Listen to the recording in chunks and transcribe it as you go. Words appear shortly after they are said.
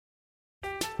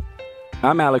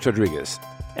I'm Alex Rodriguez.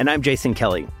 And I'm Jason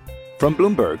Kelly. From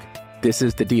Bloomberg, this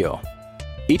is The Deal.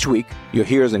 Each week, you'll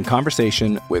hear us in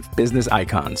conversation with business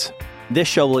icons. This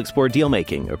show will explore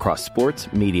deal-making across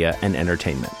sports, media, and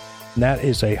entertainment. That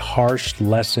is a harsh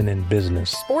lesson in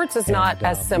business. Sports is not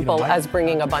as simple as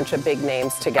bringing a bunch of big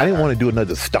names together. I didn't want to do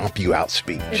another stomp you out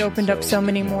speech. It opened up so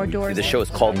many more doors. The show is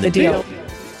called The Deal.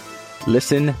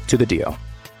 Listen to The Deal.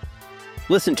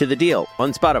 Listen to The Deal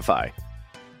on Spotify.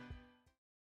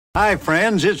 Hi,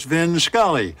 friends. It's Vin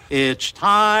Scully. It's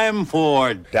time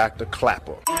for Dr.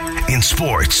 Clapper. In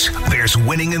sports, there's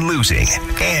winning and losing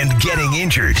and getting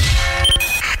injured.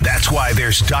 That's why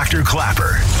there's Dr.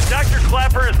 Clapper. Dr.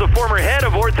 Clapper is the former head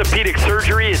of orthopedic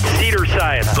surgery at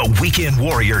Cedars-Sinai. The Weekend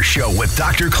Warrior Show with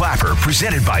Dr. Clapper,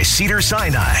 presented by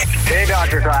Cedars-Sinai. Hey,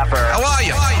 Dr. Clapper. How are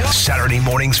you? Saturday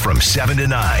mornings from 7 to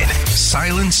 9.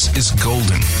 Silence is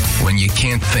golden when you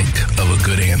can't think of a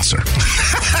good answer.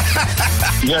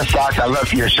 Yes, Doc, I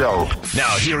love your show.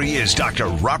 Now, here he is, Dr.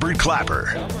 Robert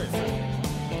Clapper.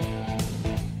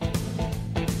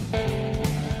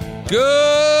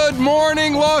 Good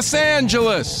morning, Los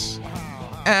Angeles,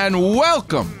 and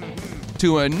welcome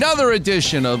to another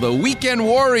edition of the Weekend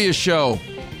Warrior Show.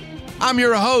 I'm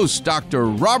your host, Dr.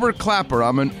 Robert Clapper.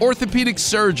 I'm an orthopedic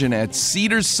surgeon at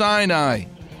Cedars-Sinai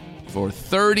for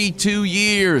 32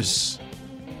 years.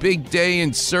 Big day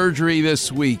in surgery this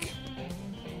week.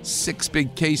 6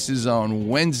 big cases on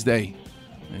Wednesday,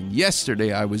 and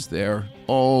yesterday I was there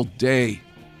all day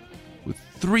with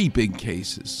 3 big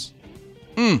cases.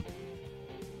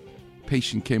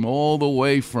 Patient came all the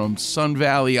way from Sun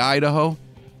Valley, Idaho.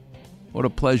 What a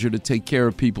pleasure to take care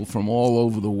of people from all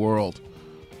over the world.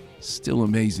 Still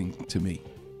amazing to me.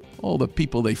 All the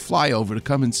people they fly over to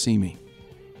come and see me.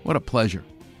 What a pleasure.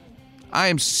 I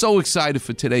am so excited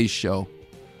for today's show.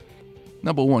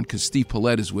 Number one, because Steve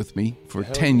Paulette is with me for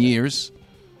 10 years.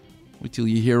 Wait till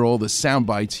you hear all the sound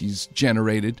bites he's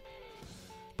generated.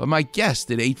 But my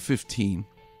guest at 8:15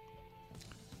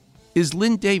 is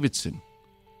Lynn Davidson.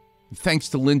 Thanks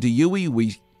to Linda Huey,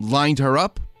 we lined her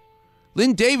up.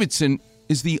 Lynn Davidson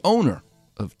is the owner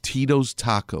of Tito's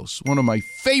Tacos, one of my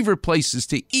favorite places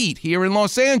to eat here in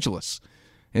Los Angeles.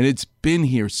 And it's been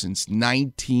here since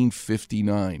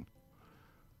 1959.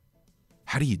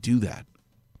 How do you do that?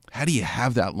 How do you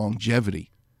have that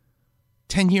longevity?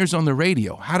 10 years on the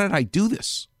radio. How did I do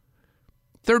this?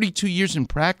 32 years in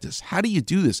practice. How do you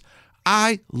do this?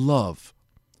 I love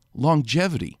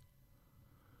longevity.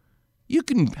 You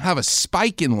can have a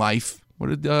spike in life.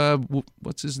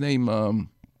 What's his name?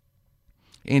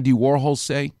 Andy Warhol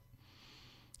say?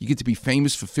 You get to be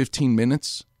famous for 15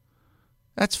 minutes.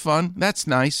 That's fun. That's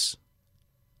nice.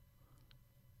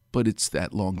 But it's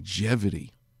that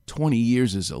longevity. 20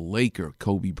 years as a Laker,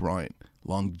 Kobe Bryant.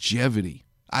 Longevity.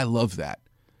 I love that.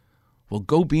 Well,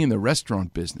 go be in the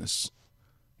restaurant business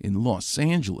in Los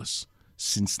Angeles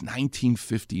since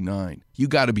 1959. You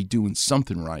got to be doing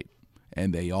something right.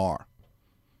 And they are.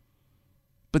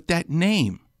 But that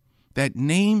name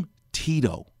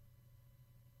Tito,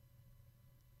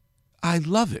 I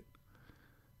love it.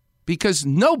 Because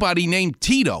nobody named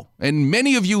Tito, and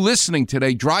many of you listening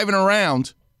today, driving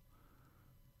around,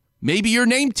 maybe you're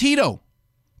named Tito.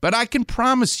 But I can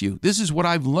promise you, this is what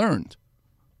I've learned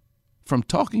from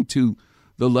talking to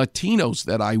the Latinos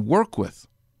that I work with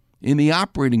in the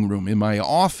operating room, in my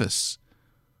office.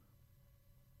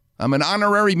 I'm an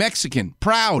honorary Mexican,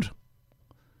 proud.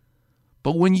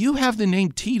 But when you have the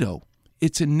name Tito,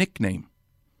 it's a nickname.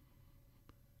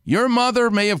 Your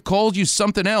mother may have called you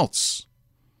something else.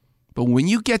 But when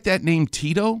you get that name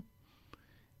Tito,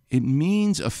 it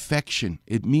means affection.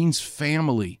 It means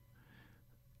family.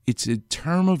 It's a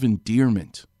term of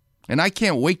endearment. And I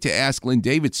can't wait to ask Lynn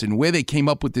Davidson where they came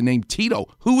up with the name Tito.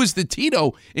 Who is the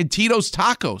Tito in Tito's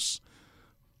Tacos?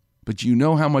 But you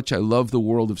know how much I love the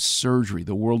world of surgery,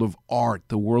 the world of art,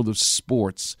 the world of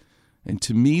sports. And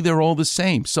to me, they're all the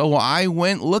same. So I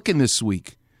went looking this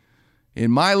week.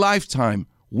 In my lifetime,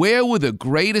 where were the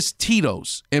greatest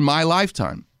Titos in my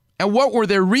lifetime? And what were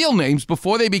their real names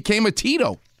before they became a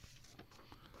Tito?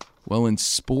 Well, in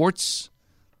sports,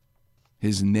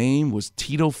 his name was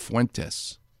Tito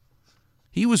Fuentes.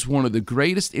 He was one of the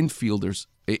greatest infielders.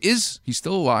 He's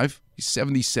still alive. He's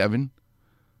 77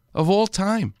 of all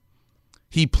time.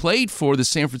 He played for the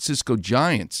San Francisco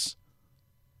Giants.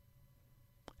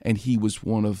 And he was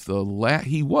one of the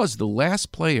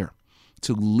last player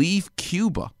to leave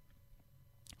Cuba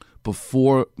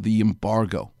before the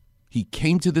embargo. He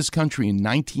came to this country in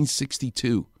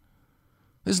 1962.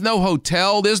 There's no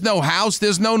hotel, there's no house,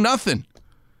 there's no nothing.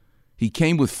 He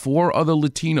came with 4 other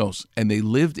Latinos, and they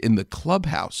lived in the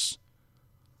clubhouse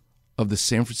of the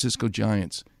San Francisco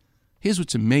Giants. Here's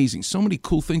what's amazing. So many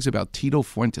cool things about Tito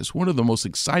Fuentes, one of the most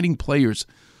exciting players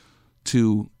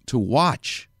to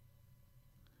watch.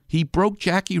 He broke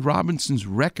Jackie Robinson's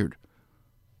record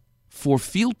for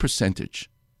field percentage.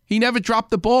 He never dropped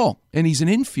the ball, and he's an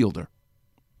infielder.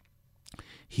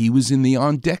 He was in the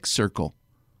on-deck circle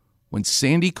when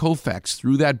Sandy Koufax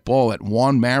threw that ball at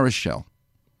Juan Marichal,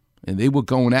 and they were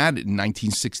going at it in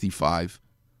 1965.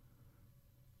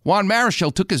 Juan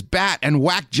Marichal took his bat and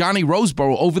whacked Johnny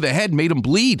Roseboro over the head, made him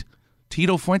bleed.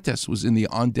 Tito Fuentes was in the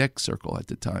on-deck circle at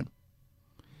the time.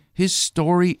 His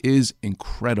story is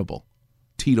incredible,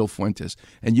 Tito Fuentes,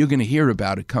 and you're going to hear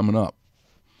about it coming up.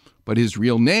 But his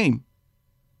real name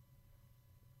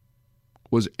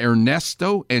was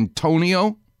Ernesto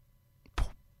Antonio.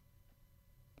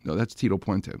 No, that's Tito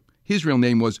Puente. His real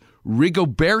name was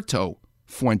Rigoberto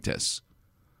Fuentes,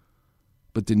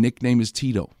 but the nickname is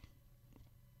Tito.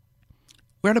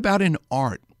 What about in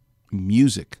art,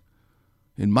 music?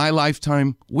 In my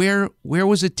lifetime, where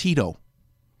was it Tito?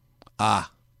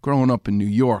 Growing up in New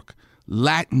York,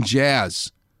 Latin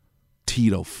jazz,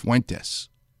 Tito Fuentes.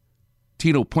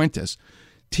 Tito Puentes.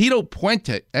 Tito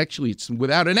Puente, actually it's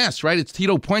without an S, right? It's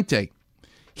Tito Puente.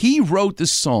 He wrote the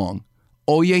song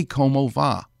Oye Como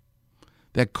Va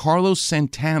that Carlos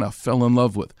Santana fell in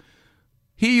love with.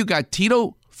 Here you got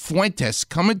Tito Fuentes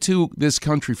coming to this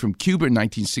country from Cuba in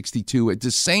 1962. At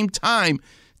the same time,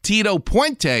 Tito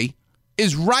Puente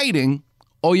is writing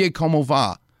Oye Como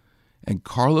Va. And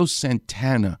Carlos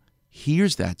Santana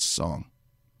hears that song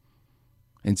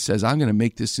and says, I'm going to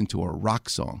make this into a rock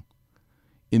song.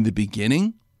 In the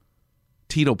beginning,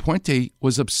 Tito Puente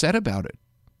was upset about it.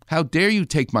 How dare you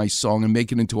take my song and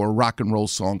make it into a rock and roll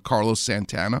song, Carlos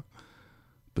Santana?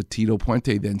 But Tito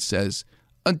Puente then says,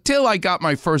 until I got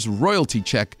my first royalty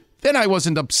check, then I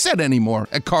wasn't upset anymore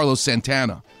at Carlos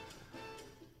Santana.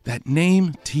 That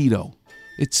name, Tito,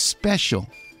 it's special.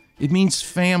 It means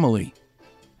family.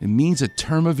 It means a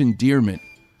term of endearment.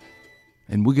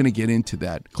 And we're going to get into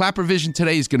that. Clapper Vision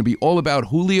today is going to be all about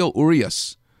Julio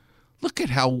Urias. Look at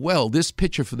how well this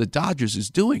pitcher for the Dodgers is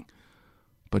doing.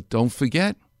 But don't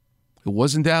forget, it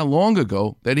wasn't that long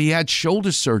ago that he had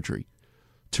shoulder surgery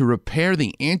to repair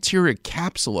the anterior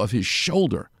capsule of his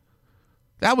shoulder.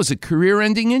 That was a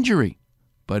career-ending injury,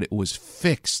 but it was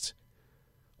fixed.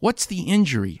 What's the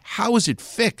injury? How is it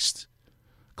fixed?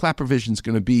 Clapper Vision's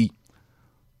going to be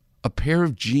a pair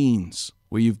of jeans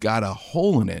where you've got a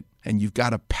hole in it and you've got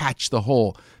to patch the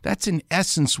hole. That's in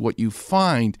essence what you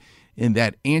find in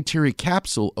that anterior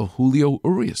capsule of Julio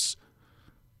Urias.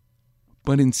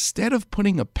 But instead of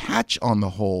putting a patch on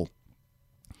the hole,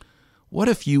 what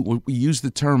if we use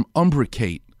the term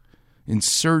umbricate in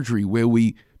surgery, where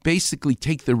we basically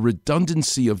take the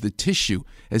redundancy of the tissue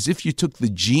as if you took the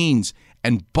jeans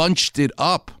and bunched it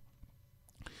up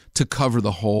to cover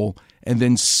the hole and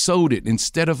then sewed it.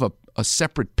 Instead of a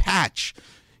separate patch,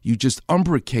 you just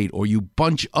umbricate, or you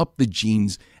bunch up the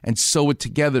jeans and sew it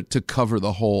together to cover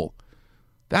the hole.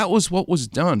 That was what was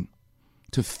done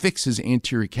to fix his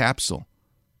anterior capsule.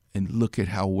 And look at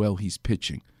how well he's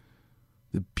pitching.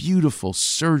 The beautiful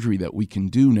surgery that we can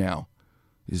do now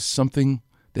is something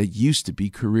that used to be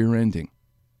career-ending.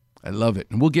 I love it.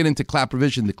 And we'll get into Clapper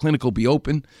Vision. The clinic will be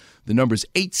open. The number's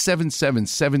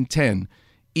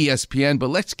 877-710-ESPN. But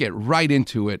let's get right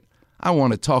into it. I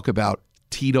want to talk about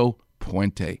Tito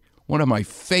Puente, one of my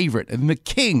favorite and the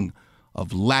king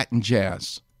of Latin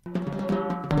jazz.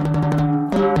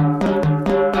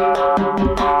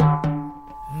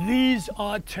 These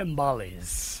are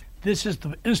timbales. This is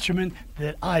the instrument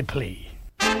that I play.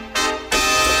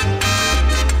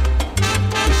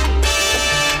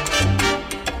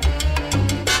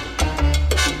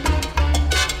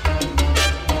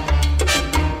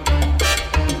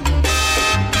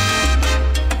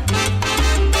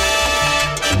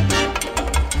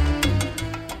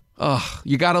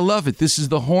 You gotta love it. This is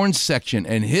the horn section,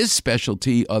 and his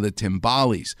specialty are the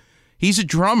timbales. He's a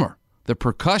drummer, the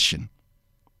percussion.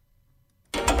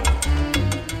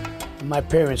 My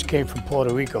parents came from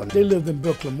Puerto Rico. They lived in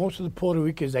Brooklyn. Most of the Puerto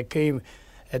Ricans that came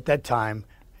at that time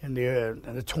in the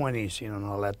 20s, and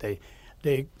all that,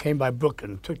 they came by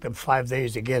Brooklyn. It took them 5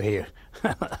 days to get here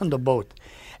on the boat.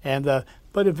 And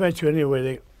but eventually, anyway,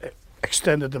 they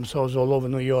extended themselves all over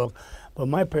New York. But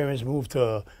my parents moved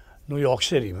to New York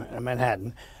City,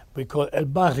 Manhattan, because El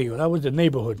Barrio, that was the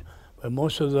neighborhood where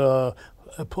most of the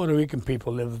Puerto Rican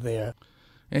people lived there.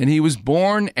 And he was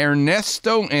born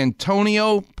Ernesto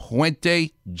Antonio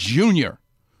Puente Jr.,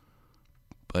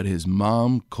 but his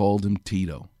mom called him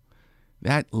Tito.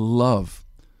 That love.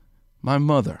 My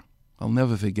mother, I'll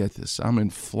never forget this. I'm in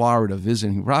Florida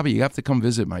visiting. Robbie, you have to come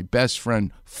visit my best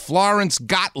friend, Florence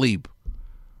Gottlieb.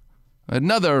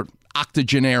 another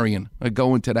octogenarian,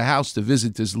 go into the house to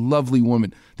visit this lovely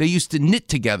woman. They used to knit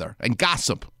together and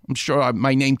gossip. I'm sure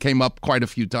my name came up quite a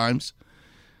few times.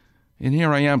 And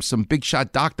here I am, some big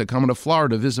shot doctor coming to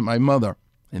Florida to visit my mother.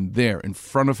 And there, in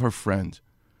front of her friend,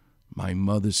 my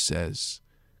mother says,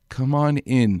 "Come on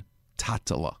in,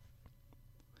 Tatala."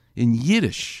 In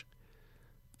Yiddish,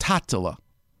 Tatala.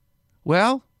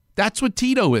 Well, that's what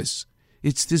Tito is.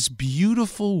 It's this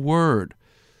beautiful word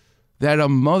that a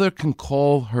mother can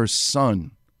call her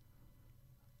son.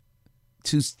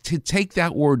 To take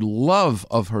that word love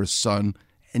of her son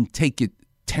and take it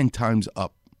 10 times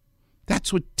up.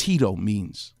 That's what Tito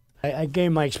means. I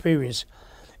gained my experience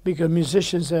because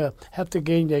musicians have to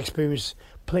gain their experience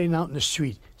playing out in the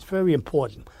street. It's very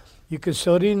important. You can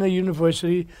study in a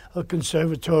university, a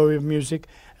conservatory of music,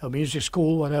 a music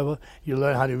school, whatever. You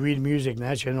learn how to read music,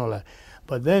 naturally, and all that.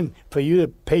 But then for you to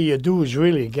pay your dues,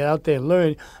 really, get out there and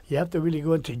learn, you have to really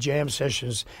go into jam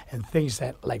sessions and things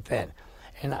like that.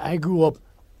 And I grew up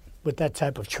with that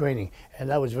type of training, and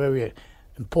that was very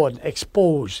important,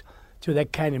 exposed to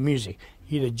that kind of music,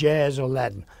 either jazz or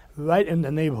Latin, right in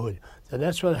the neighborhood. So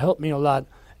that's what helped me a lot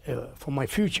for my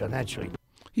future, naturally.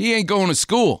 He ain't going to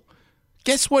school.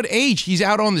 Guess what age he's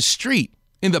out on the street,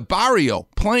 in the barrio,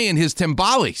 playing his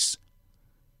timbales?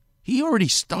 He already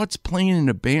starts playing in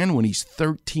a band when he's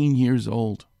 13 years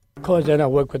old. Of course, then I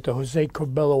worked with the Jose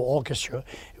Curbelo Orchestra.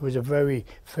 It was a very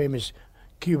famous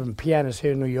Cuban pianist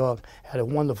here in New York, had a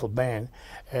wonderful band.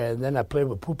 And then I played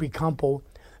with Pupi Campo,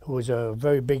 who was a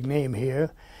very big name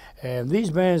here. And these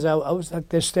bands, I was like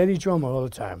their steady drummer all the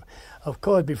time. Of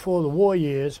course, before the war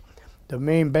years, the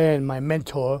main band, my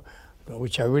mentor,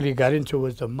 which I really got into,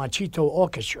 was the Machito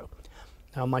Orchestra.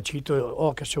 Now, Machito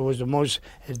Orchestra was the most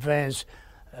advanced,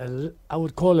 I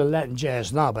would call it Latin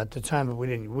jazz now, but at the time we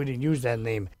didn't use that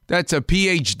name. That's a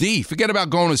PhD. Forget about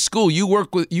going to school. You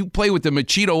play with the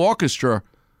Machito Orchestra.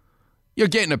 You're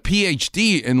getting a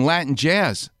PhD in Latin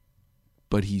jazz.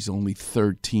 But he's only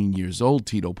 13 years old,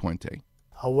 Tito Puente.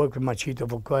 I worked with Machito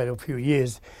for quite a few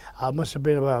years. I must have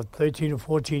been about 13 or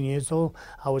 14 years old.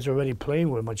 I was already playing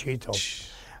with Machito.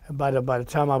 And by the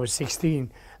time I was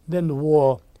 16, then the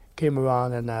war came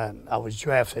around and I was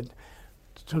drafted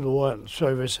to the war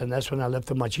service, and that's when I left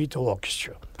the Machito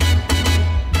Orchestra.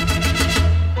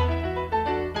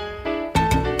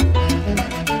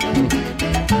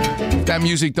 If that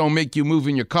music don't make you move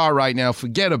in your car right now,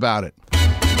 forget about it.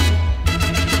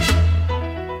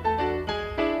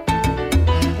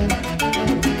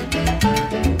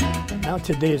 Now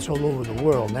today it's all over the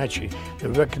world, naturally. The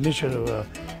recognition of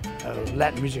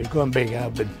Latin music is going big.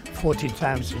 I've been 14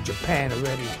 times in Japan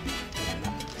already,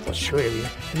 Australia,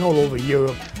 and all over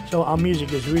Europe. So our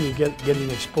music is really getting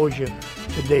exposure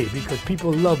today because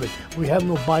people love it. We have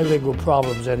no bilingual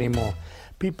problems anymore.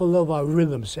 People love our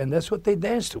rhythms, and that's what they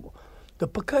dance to. The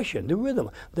percussion, the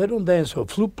rhythm. They don't dance to a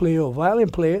flute player or violin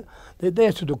player. They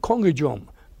dance to the conga drum,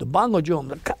 the bongo drum,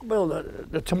 the cowbell,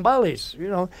 the timbales, you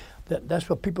know. That's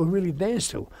what people really dance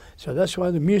to. So that's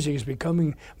why the music is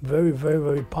becoming very, very,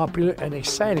 very popular and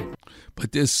exciting.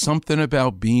 But there's something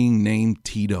about being named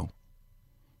Tito.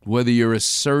 Whether you're a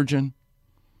surgeon,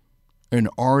 an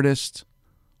artist,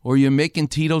 or you're making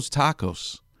Tito's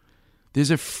tacos,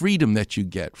 there's a freedom that you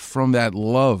get from that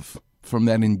love, from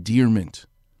that endearment.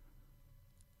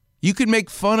 You could make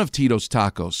fun of Tito's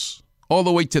tacos all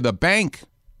the way to the bank.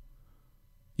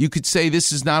 You could say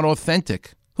this is not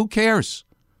authentic. Who cares?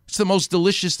 It's the most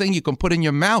delicious thing you can put in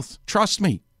your mouth. Trust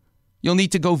me. You'll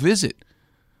need to go visit.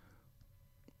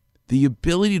 The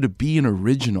ability to be an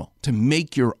original, to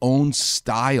make your own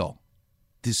style.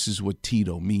 This is what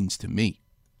Tito means to me.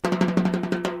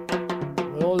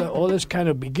 All this kind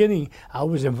of beginning, I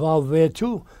was involved there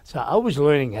too. So I was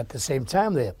learning at the same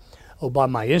time there about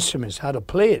my instruments, how to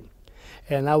play it.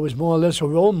 And I was more or less a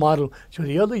role model to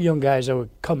the other young guys that were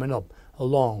coming up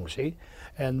along, see?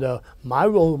 And my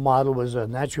role model was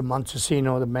Nacho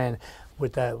Montesino, the man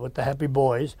with the Happy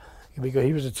Boys, because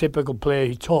he was a typical player.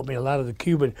 He taught me a lot of the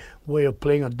Cuban way of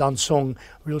playing a danzón,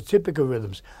 real typical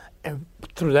rhythms. And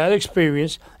through that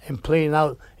experience and playing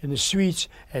out in the streets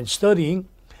and studying,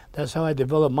 that's how I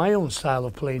developed my own style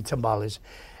of playing timbales,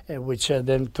 which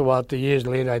then throughout the years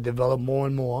later I developed more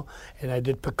and more, and I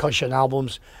did percussion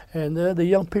albums, and the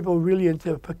young people were really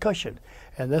into percussion,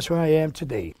 and that's where I am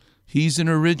today. He's an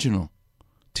original.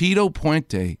 Tito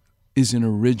Puente is an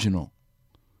original.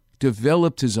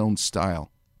 Developed his own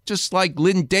style. Just like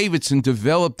Lynn Davidson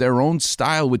developed their own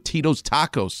style with Tito's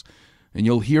Tacos. And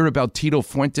you'll hear about Tito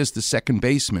Fuentes, the second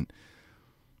baseman.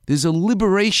 There's a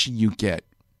liberation you get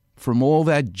from all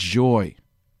that joy.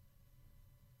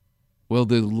 Well,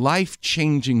 the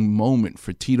life-changing moment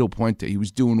for Tito Puente, he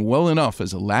was doing well enough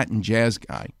as a Latin jazz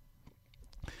guy,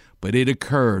 but it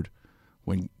occurred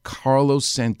when Carlos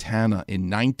Santana in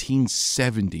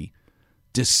 1970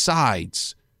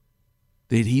 decides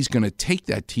that he's going to take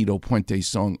that Tito Puente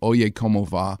song, Oye Como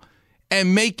Va,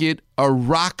 and make it a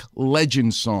rock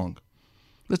legend song.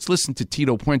 Let's listen to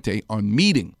Tito Puente on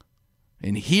Meeting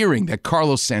and hearing that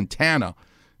Carlos Santana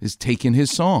is taking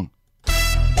his song.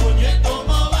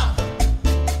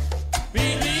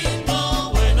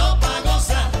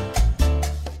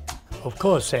 Of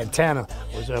course, Santana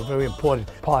was a very important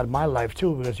part of my life,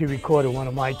 too, because he recorded one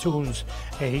of my tunes,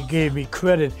 and he gave me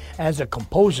credit as a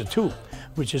composer, too,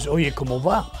 which is Oye Como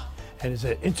Va. And it's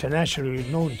an internationally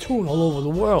known tune all over the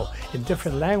world in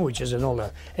different languages and all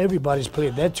that. Everybody's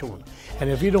played that tune. And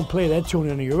if you don't play that tune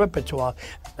in your repertoire,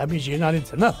 that means you're not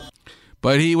into nothing.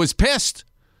 But he was pissed.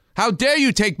 How dare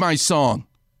you take my song?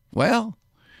 Well,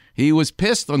 he was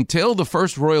pissed until the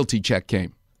first royalty check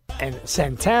came. And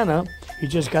Santana, he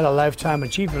just got a Lifetime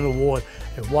Achievement Award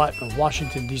in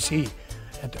Washington, D.C.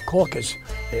 at the caucus.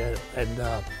 And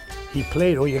he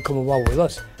played Oye Como Va with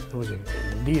us. It was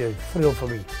indeed a thrill for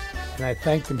me. And I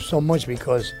thanked him so much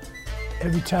because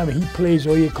every time he plays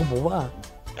Oye Como Va,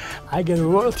 I get a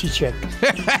royalty check.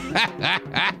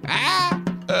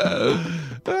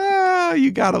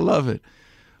 You gotta love it.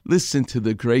 Listen to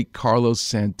the great Carlos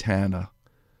Santana.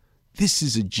 This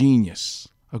is a genius,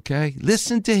 okay?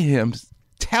 Listen to him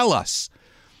tell us.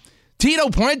 Tito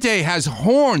Puente has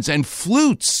horns and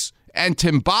flutes and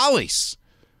timbales.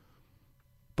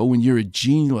 But when you're a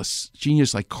genius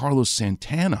like Carlos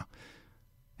Santana,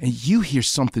 and you hear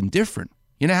something different.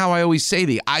 You know how I always say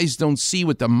the eyes don't see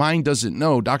what the mind doesn't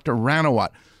know? Dr. Ranawat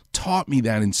taught me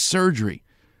that in surgery.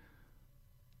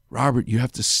 Robert, you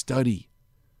have to study.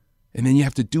 And then you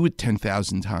have to do it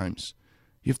 10,000 times.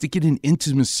 You have to get in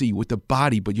intimacy with the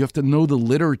body, but you have to know the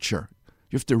literature.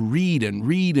 You have to read and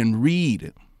read and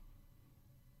read.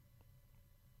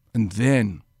 And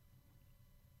then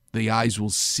the eyes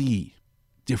will see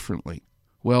differently.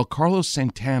 Well, Carlos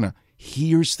Santana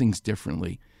hears things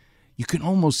differently. You can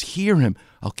almost hear him.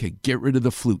 Okay, get rid of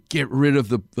the flute. Get rid of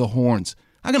the horns.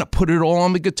 I'm going to put it all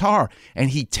on the guitar.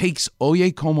 And he takes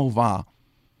Oye Como Va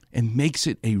and makes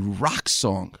it a rock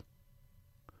song.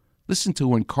 Listen to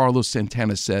when Carlos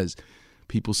Santana says,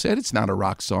 people said it's not a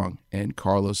rock song. And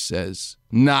Carlos says,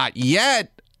 not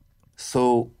yet.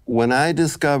 So when I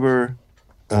discover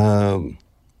Oye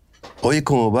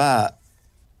Como Va,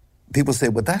 people say,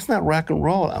 but that's not rock and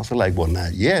roll. I was like, well,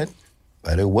 not yet,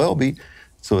 but it will be.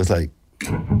 So it's like...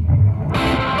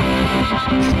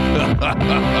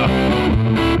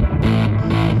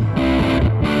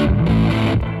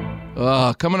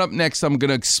 Coming up next, I'm going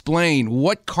to explain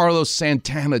what Carlos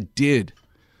Santana did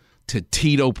to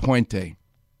Tito Puente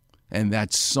and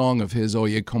that song of his,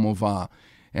 Oye Como Va.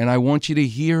 And I want you to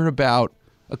hear about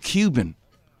a Cuban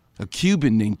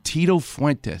named Tito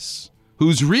Fuentes,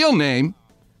 whose real name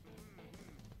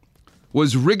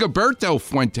was Rigoberto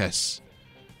Fuentes.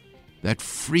 That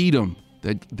freedom,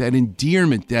 that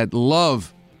endearment, that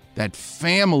love, that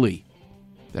family,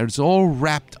 that's all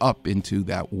wrapped up into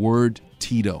that word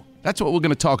Tito. That's what we're going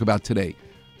to talk about today.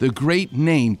 The great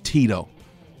name Tito.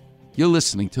 You're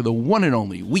listening to the one and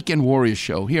only Weekend Warrior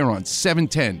Show here on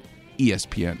 710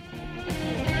 ESPN.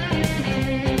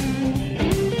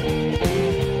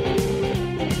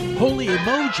 Holy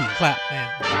emoji clap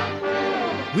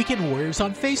man. Weekend Warriors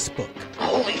on Facebook.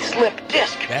 Holy slip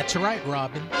disc. That's right,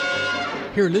 Robin.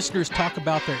 Hear listeners talk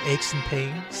about their aches and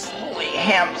pains. Holy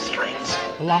hamstrings.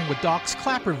 Along with Doc's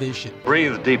Clapper Vision.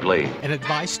 Breathe deeply. And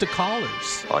advice to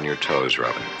callers. On your toes,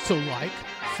 Robin. So like,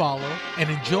 follow, and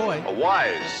enjoy a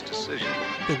wise decision.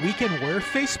 The Weekend Warrior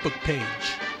Facebook page.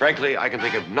 Frankly, I can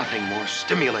think of nothing more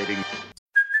stimulating.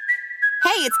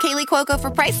 Hey, it's Kaylee Cuoco for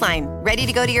Priceline. Ready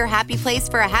to go to your happy place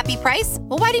for a happy price?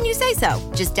 Well, why didn't you say so?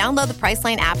 Just download the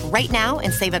Priceline app right now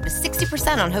and save up to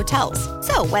 60% on hotels.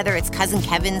 So whether it's Cousin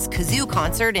Kevin's Kazoo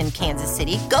Concert in Kansas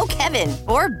City, go Kevin,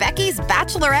 or Becky's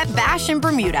Bachelorette Bash in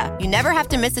Bermuda, you never have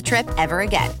to miss a trip ever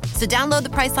again. So download the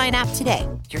Priceline app today.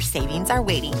 Your savings are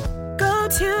waiting. Go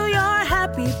to your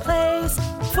happy place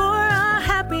for a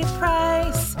happy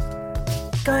price.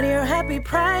 Go to your happy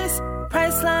price,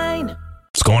 Priceline.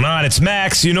 What's going on? It's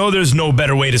Max. You know there's no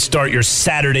better way to start your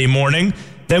Saturday morning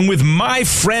than with my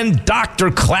friend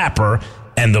Dr. Clapper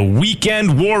and the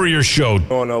Weekend Warrior Show.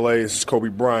 On LA, it's Kobe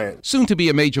Bryant. Soon to be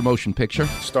a major motion picture.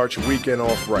 Start your weekend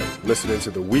off right. Listening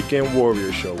to the Weekend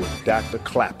Warrior Show with Dr.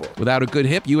 Clapper. Without a good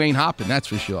hip, you ain't hopping, that's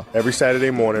for sure. Every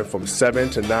Saturday morning from 7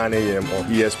 to 9 a.m. on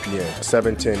ESPN,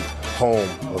 710, home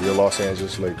of your Los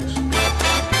Angeles Lakers.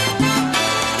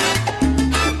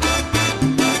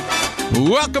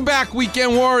 Welcome back,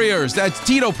 Weekend Warriors. That's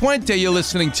Tito Puente you're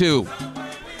listening to.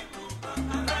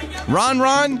 Ron.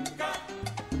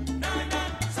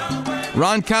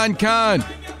 Ron Khan.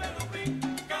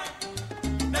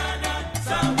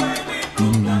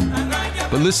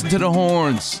 But listen to the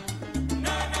horns.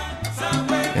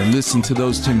 And listen to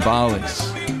those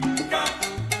timbales.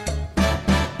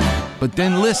 But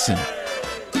then listen.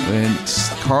 When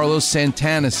Carlos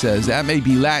Santana says, that may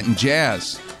be Latin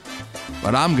jazz,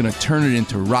 but I'm going to turn it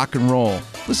into rock and roll.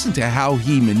 Listen to how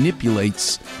he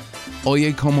manipulates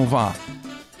Oye Como Va.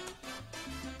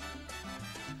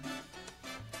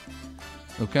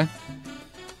 Okay?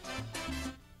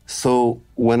 So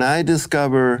when I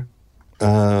discover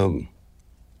Oye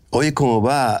Como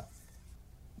Va,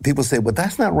 people say, but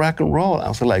that's not rock and roll. I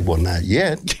was like, well, not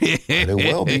yet, but it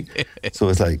will be. So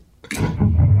it's like...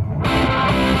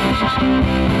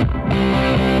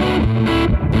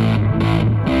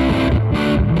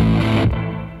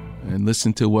 And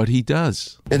listen to what he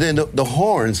does. And then the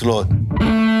horns, Lord. He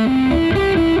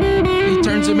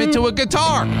turns him into a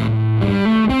guitar.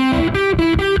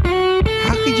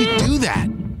 How could you do that?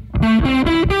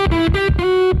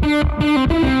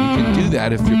 You can do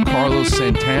that if you're Carlos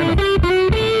Santana.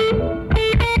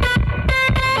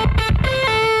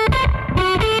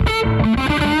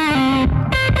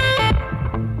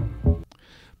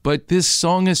 But this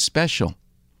song is special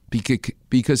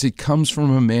because it comes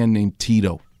from a man named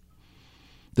Tito.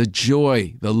 The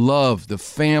joy, the love, the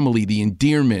family, the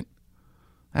endearment.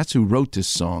 That's who wrote this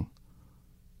song.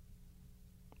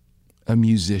 A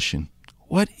musician.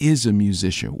 What is a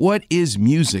musician? What is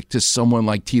music to someone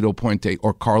like Tito Puente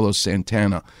or Carlos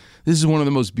Santana? This is one of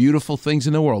the most beautiful things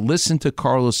in the world. Listen to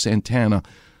Carlos Santana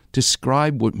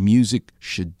describe what music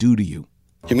should do to you.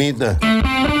 You mean the...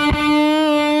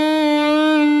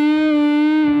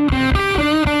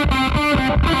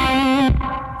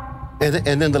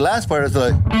 And then the last part is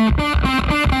like,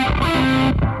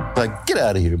 get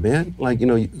out of here, man. Like, you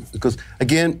know, because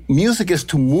again, music is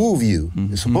to move you.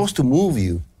 Mm-hmm. It's supposed to move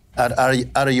you out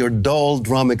of your dull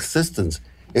drum existence.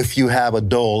 If you have a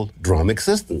dull drum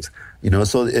existence, you know,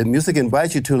 so music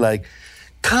invites you to like,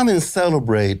 come and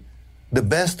celebrate the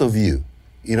best of you,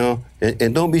 you know,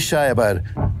 and don't be shy about it.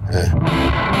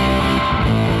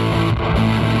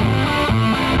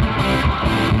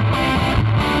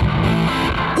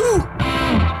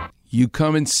 You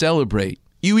come and celebrate.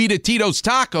 You eat at Tito's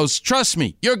Tacos, trust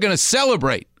me, you're going to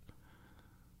celebrate.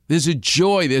 There's a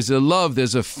joy, there's a love,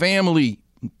 there's a family.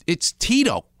 It's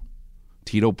Tito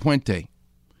Puente.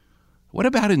 What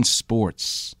about in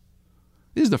sports?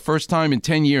 This is the first time in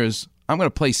 10 years I'm going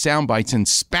to play sound bites in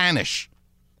Spanish.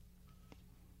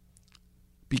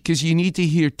 Because you need to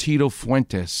hear Tito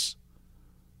Fuentes,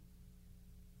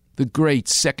 the great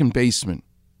second baseman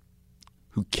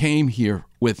who came here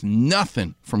with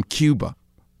nothing from Cuba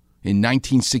in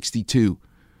 1962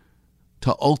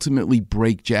 to ultimately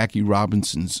break Jackie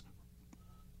Robinson's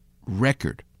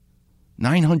record.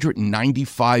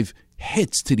 995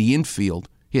 hits to the infield.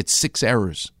 He had 6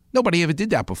 errors. Nobody ever did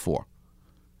that before.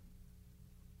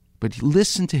 But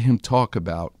listen to him talk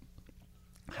about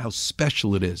how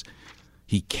special it is.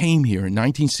 He came here in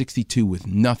 1962 with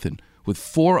nothing, with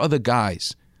 4 other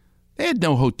guys. They had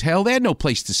no hotel. They had no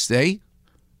place to stay.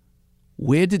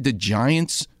 Where did the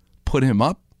Giants put him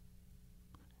up?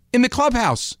 In the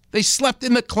clubhouse. They slept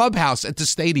in the clubhouse at the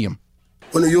stadium.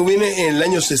 Bueno, yo vine en el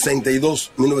año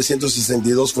 62,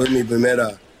 1962 fue mi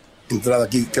primera entrada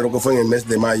aquí, creo que fue en el mes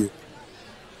de mayo.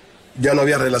 Ya no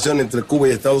había relación entre Cuba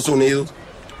y Estados Unidos.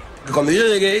 Cuando yo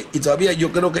llegué, y todavía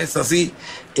yo creo que es así,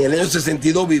 en el año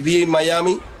 62 viví en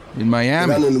Miami. En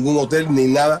Miami. No en ningún hotel ni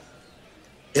nada.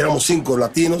 Éramos 5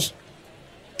 latinos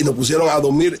y nos pusieron a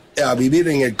dormir, a vivir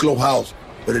en el clubhouse.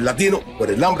 Pero el latino, por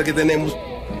el hambre que tenemos,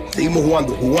 seguimos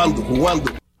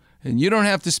jugando. And you don't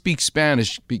have to speak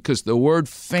Spanish because the word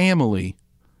family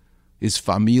is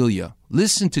familia.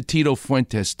 Listen to Tito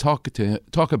Fuentes talk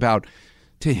about,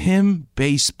 to him,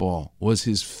 baseball was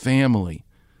his family.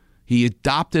 He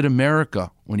adopted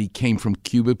America when he came from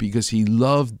Cuba because he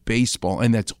loved baseball,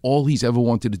 and that's all he's ever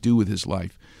wanted to do with his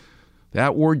life.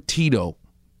 That word Tito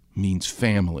means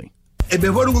family. El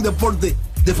béisbol es un deporte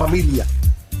de familia.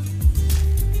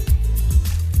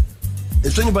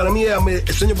 El sueño para mí,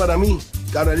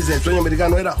 que ahora dicen, el sueño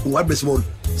americano era jugar béisbol,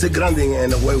 ser grande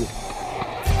en el juego.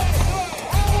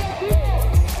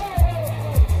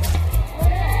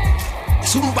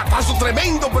 Es un batazo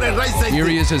tremendo por el right safety. Here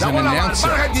he is as an announcer.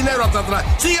 El dinero hasta atrás.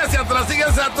 Síguese atrás.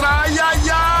 Ay, ay,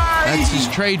 ay. That's his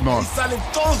trademark.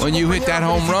 When you hit that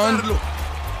home run,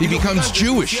 he becomes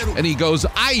Jewish, and he goes,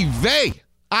 ay, vey,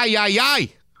 ay, ay,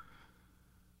 ay.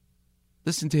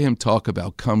 Listen to him talk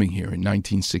about coming here in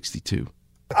 1962.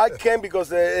 I came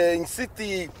because in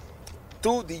 62,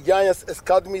 the Giants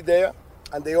scouted me there,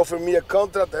 and they offered me a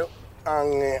contract,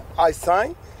 and I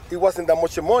signed. It wasn't that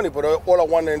much money, but all I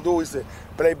wanted to do is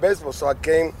play baseball. So I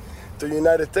came to the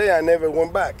United States. I never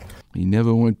went back. He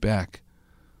never went back.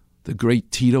 The great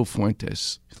Tito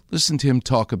Fuentes. Listen to him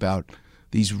talk about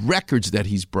these records that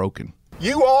he's broken.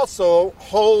 You also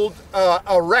hold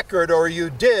a record, or you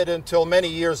did until many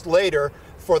years later,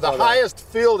 for the highest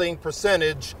fielding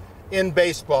percentage in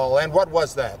baseball. And what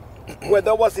was that? Well,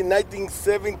 that was in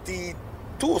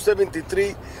 1972,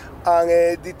 73.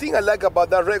 And the thing I like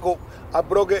about that record, I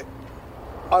broke it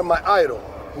on my idol,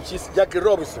 which is Jackie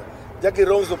Robinson. Jackie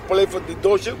Robinson played for the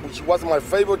Dodgers, which was my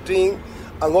favorite team.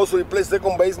 And also he played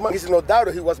second baseman. He's no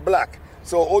doubt he was black.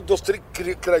 So all those three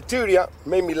criteria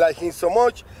made me like him so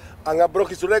much. And I broke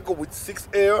his record with 6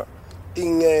 errors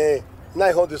in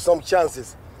 900 some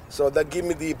chances. So that gave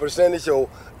me the percentage of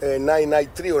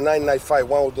 993 or 995,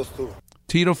 one of those two.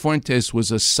 Tito Fuentes was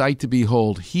a sight to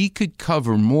behold. He could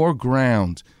cover more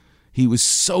ground. He was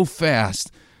so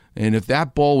fast. And if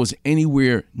that ball was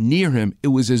anywhere near him, it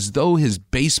was as though his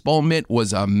baseball mitt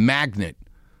was a magnet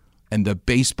and the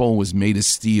baseball was made of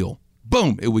steel.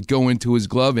 Boom! It would go into his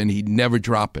glove and he'd never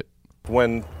drop it.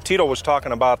 When Tito was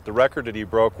talking about the record that he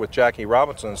broke with Jackie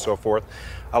Robinson and so forth,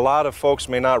 a lot of folks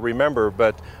may not remember,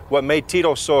 but what made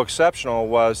Tito so exceptional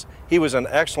was he was an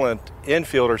excellent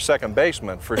infielder, second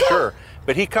baseman, for sure,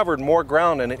 but he covered more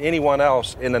ground than anyone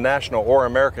else in the National or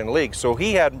American League. So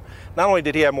he had, not only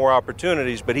did he have more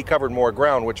opportunities, but he covered more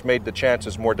ground, which made the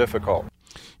chances more difficult.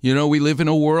 You know, we live in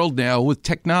a world now with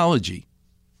technology.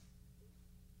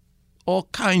 All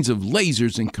kinds of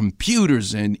lasers and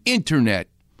computers and internet.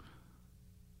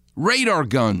 Radar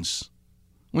guns.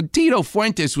 When Tito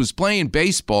Fuentes was playing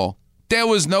baseball, there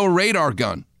was no radar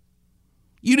gun.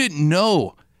 You didn't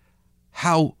know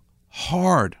how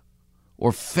hard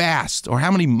or fast or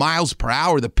how many miles per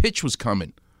hour the pitch was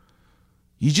coming.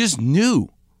 You just knew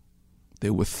they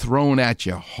were throwing at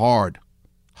you hard.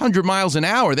 100 miles an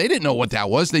hour, they didn't know what that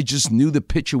was. They just knew the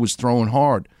pitcher was throwing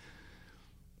hard.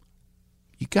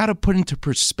 You got to put into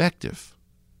perspective.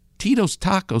 Tito's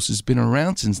Tacos has been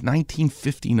around since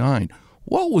 1959.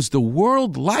 What was the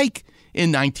world like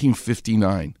in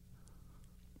 1959?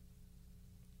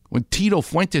 When Tito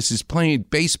Fuentes is playing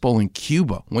baseball in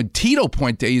Cuba, when Tito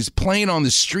Puente is playing on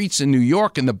the streets in New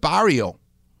York in the barrio.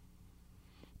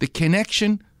 The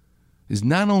connection is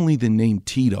not only the name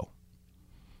Tito,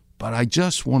 but I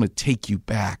just want to take you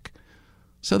back.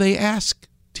 So they ask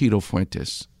Tito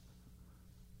Fuentes,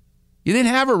 you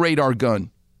didn't have a radar gun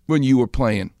when you were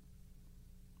playing.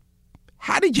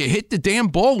 How did you hit the damn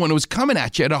ball when it was coming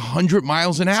at you at 100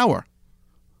 miles an hour?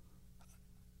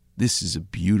 This is a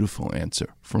beautiful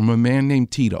answer from a man named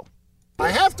Tito. I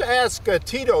have to ask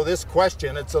Tito this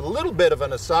question. It's a little bit of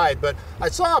an aside, but I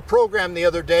saw a program the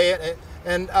other day,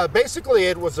 and basically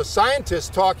it was a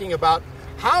scientist talking about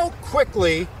how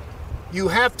quickly you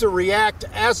have to react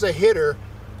as a hitter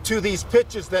to these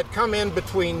pitches that come in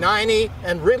between 90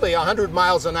 and really 100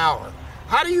 miles an hour.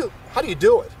 How do you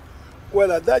do it?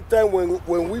 Well, at that time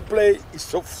when we played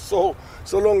so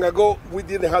long ago, we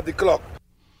didn't have the clock.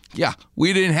 Yeah,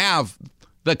 we didn't have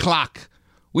the clock.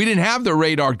 We didn't have the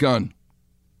radar gun.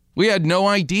 We had no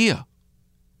idea.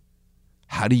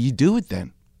 How do you do it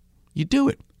then? You do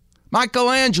it.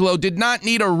 Michelangelo did not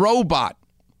need a robot,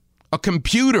 a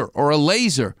computer, or a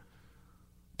laser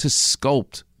to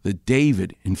sculpt the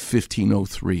David in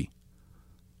 1503.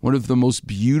 One of the most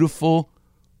beautiful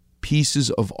pieces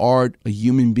of art a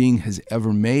human being has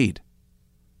ever made.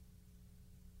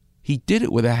 He did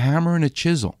it with a hammer and a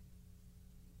chisel.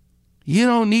 You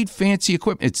don't need fancy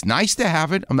equipment. It's nice to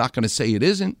have it. I'm not going to say it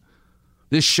isn't.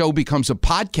 This show becomes a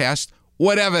podcast,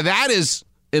 whatever that is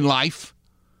in life.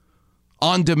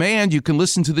 On demand, you can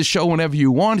listen to the show whenever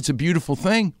you want. It's a beautiful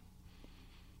thing.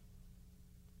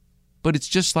 But it's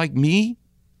just like me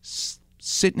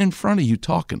sitting in front of you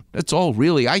talking. That's all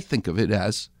really I think of it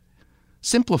as.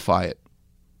 Simplify it.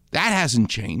 That hasn't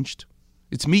changed.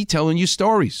 It's me telling you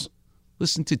stories.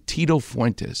 Listen to Tito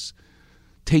Fuentes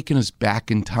taking us back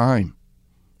in time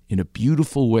in a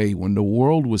beautiful way when the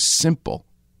world was simple,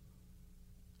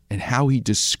 and how he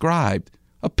described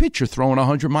a pitcher throwing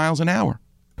 100 miles an hour.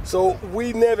 So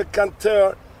we never can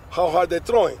tell how hard they're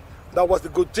throwing. That was the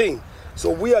good thing. So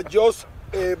we adjust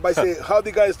by saying how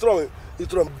the guy is throwing. He's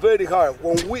throwing very hard.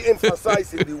 When we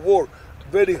emphasize in the word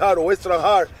very hard or extra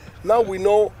hard, now we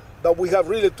know that we have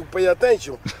really to pay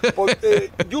attention. But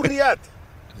you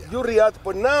react,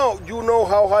 but now you know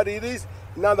how hard it is.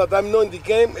 Now that I'm not in the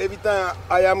game, every time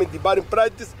I am in the batting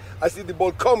practice, I see the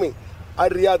ball coming. I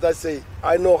react, I say,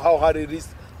 I know how hard it is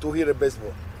to hit a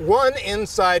baseball. One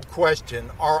inside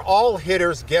question. Are all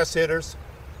hitters guess hitters?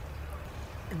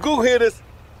 Good hitters,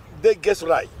 they guess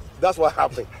right. That's what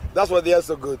happened. That's why they are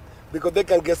so good, because they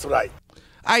can guess right.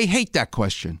 I hate that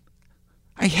question.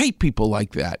 I hate people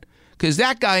like that, because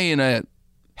that guy in a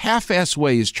half-ass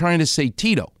way is trying to say,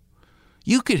 Tito,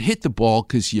 you could hit the ball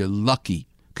because you're lucky,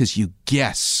 because you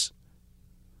guess.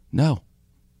 No,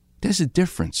 there's a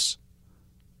difference.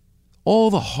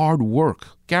 All the hard work.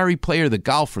 Gary Player, the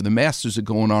golfer, the Masters are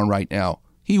going on right now.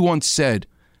 He once said,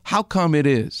 how come it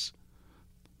is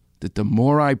that the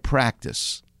more I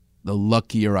practice, the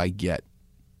luckier I get?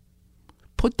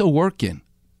 Put the work in.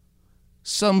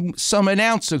 Some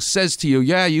announcer says to you,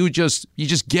 yeah, you just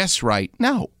guess right.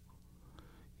 No.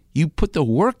 You put the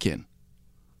work in.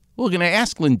 We're going to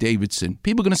ask Lynn Davidson.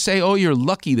 People are going to say, oh, you're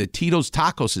lucky that Tito's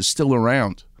Tacos is still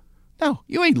around. No,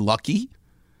 you ain't lucky.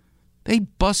 They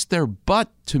bust their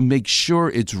butt to make sure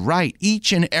it's right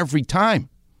each and every time.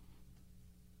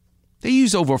 They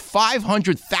use over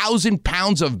 500,000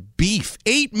 pounds of beef,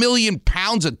 8 million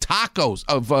pounds of tacos,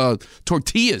 of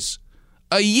tortillas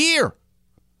a year.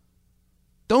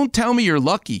 Don't tell me you're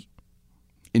lucky.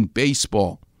 In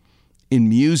baseball, in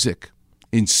music,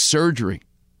 in surgery,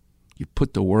 you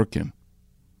put the work in.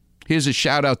 Here's a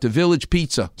shout out to Village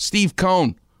Pizza, Steve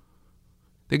Cohn.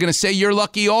 They're going to say you're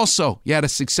lucky also. You had a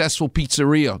successful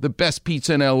pizzeria, the best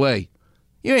pizza in L.A.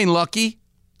 You ain't lucky.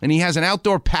 And he has an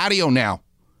outdoor patio now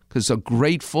because a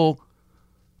grateful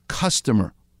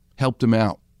customer helped him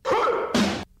out.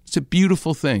 It's a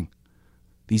beautiful thing.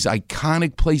 These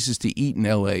iconic places to eat in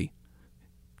L.A.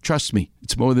 Trust me,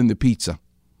 it's more than the pizza.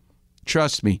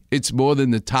 Trust me, it's more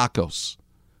than the tacos.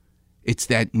 It's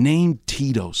that name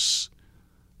Tito's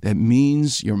that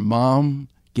means your mom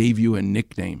gave you a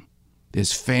nickname.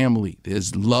 There's family.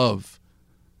 There's love.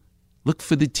 Look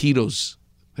for the Titos.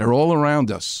 They're all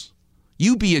around us.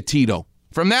 You be a Tito.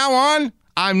 From now on,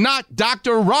 I'm not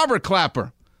Dr. Robert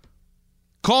Clapper.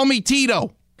 Call me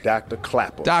Tito. Dr.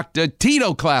 Clapper. Dr.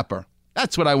 Tito Clapper.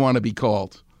 That's what I want to be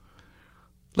called.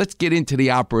 Let's get into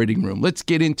the operating room. Let's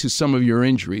get into some of your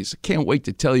injuries. I can't wait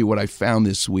to tell you what I found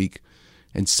this week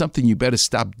and something you better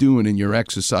stop doing in your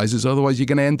exercises. Otherwise, you're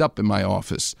going to end up in my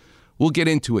office. We'll get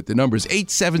into it. The number is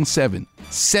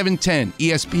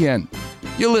 877-710-ESPN.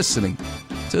 You're listening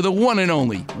to the one and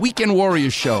only Weekend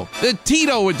Warriors Show, the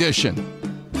Tito edition.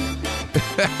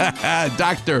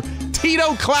 Dr.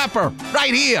 Tito Clapper,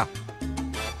 right here.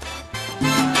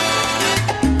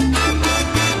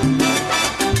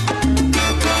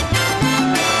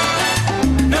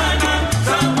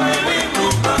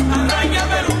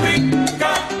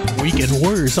 Weekend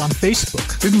Warriors on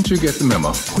Facebook. Didn't you get the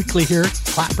memo? Quickly hear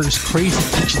Clapper's crazy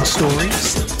kitchen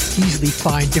stories. Easily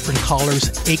find different callers'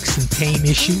 aches and pain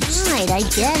issues. Right, I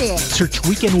get it. Search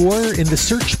Weekend Warrior in the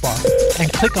search bar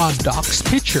and click on Doc's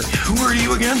picture. Who are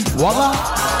you again? Voila!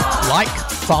 Like,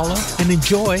 follow, and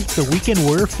enjoy the Weekend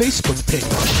Warrior Facebook page.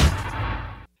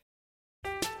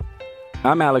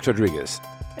 I'm Alex Rodriguez.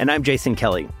 And I'm Jason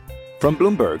Kelly. From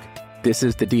Bloomberg, this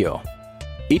is The Deal.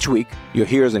 Each week, you'll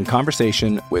hear us in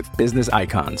conversation with business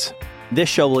icons. This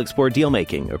show will explore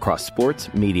deal-making across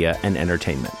sports, media, and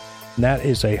entertainment. That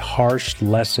is a harsh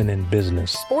lesson in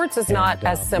business. Sports is not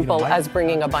as simple as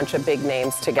bringing a bunch of big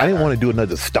names together. I didn't want to do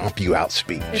another stomp you out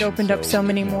speech. It opened up so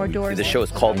many more doors. The show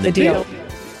is called The Deal.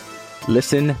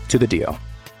 Listen to The Deal.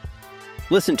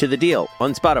 Listen to The Deal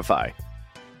on Spotify.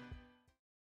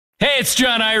 Hey, it's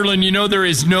John Ireland. You know there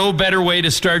is no better way to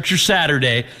start your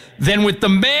Saturday than with the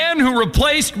man who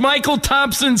replaced Michael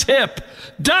Thompson's hip,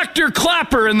 Dr.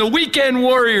 Clapper and the Weekend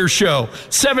Warrior Show,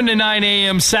 7 to 9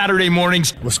 a.m. Saturday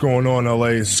mornings. What's going on, LA?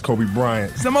 This is Kobe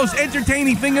Bryant. It's the most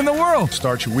entertaining thing in the world.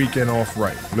 Start your weekend off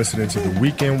right. Listening to the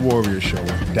Weekend Warrior Show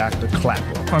with Dr.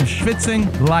 Clapper. I'm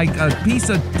schwitzing like a piece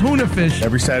of tuna fish.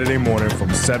 Every Saturday morning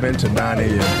from 7 to 9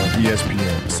 a.m. on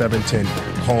ESPN, 710,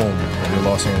 home of the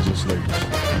Los Angeles Lakers.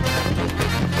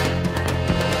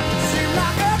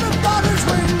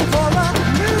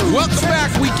 Welcome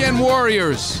back, Weekend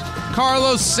Warriors.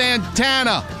 Carlos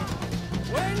Santana.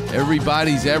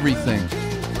 Everybody's everything.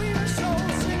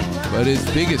 But his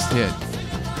biggest hit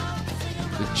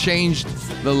that changed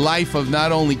the life of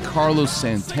not only Carlos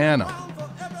Santana,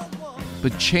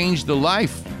 but changed the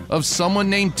life of someone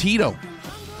named Tito.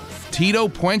 Tito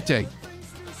Puente.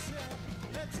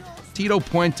 Tito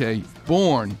Puente,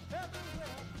 born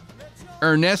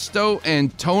Ernesto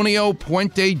Antonio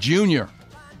Puente Jr.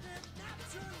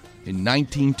 in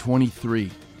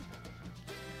 1923.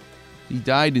 He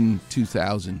died in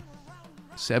 2000,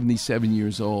 77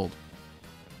 years old.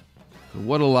 But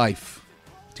what a life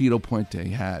Tito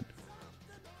Puente had.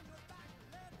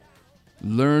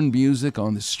 learned music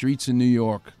on the streets of New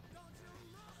York,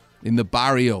 in the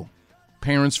barrio,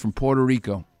 parents from Puerto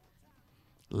Rico,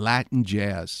 Latin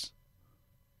jazz.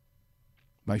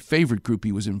 My favorite group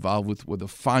he was involved with were the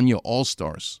Fania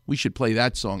All-Stars. We should play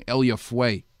that song, Ella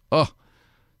Fue. Oh,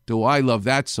 do I love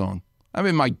that song. I'm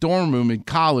in my dorm room in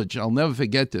college. I'll never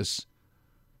forget this.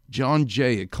 John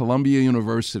Jay at Columbia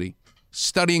University,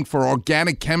 studying for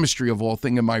organic chemistry of all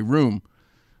things in my room.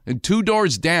 And 2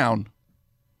 doors down,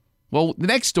 well,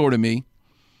 next door to me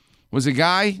was a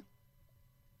guy who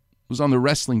was on the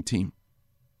wrestling team.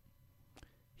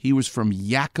 He was from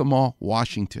Yakima,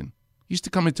 Washington. He used to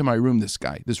come into my room, this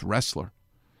guy, this wrestler,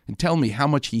 and tell me how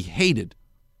much he hated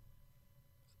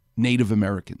Native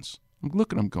Americans. I'm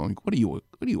looking at him going, what are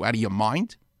you out of your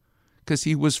mind? Because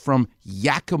he was from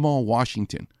Yakima,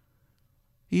 Washington.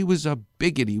 He was a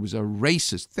bigot. He was a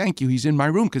racist. Thank you. He's in my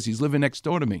room because he's living next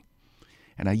door to me.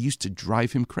 And I used to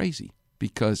drive him crazy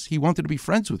because he wanted to be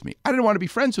friends with me. I didn't want to be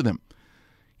friends with him.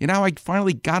 You know how I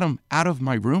finally got him out of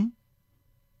my room?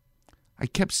 I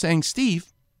kept saying,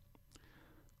 Steve,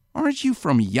 aren't you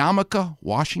from Yamaka,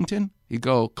 Washington? He'd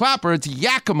go, Clapper, it's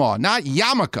Yakima, not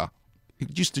Yamaka.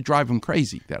 It used to drive him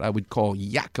crazy that I would call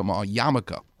Yakima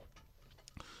Yamaka.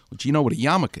 But you know what a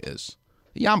yarmulke is?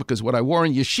 A yarmulke is what I wore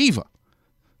in yeshiva.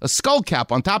 A skull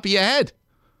cap on top of your head.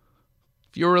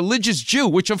 If you're a religious Jew,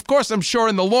 which of course I'm sure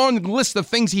in the long list of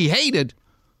things he hated,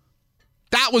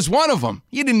 that was one of them.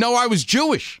 You didn't know I was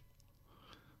Jewish.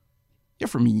 You're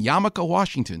from Yamaka,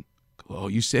 Washington. Oh,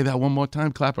 you say that one more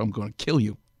time, Clapper, I'm going to kill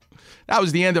you. That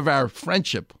was the end of our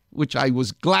friendship, which I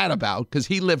was glad about because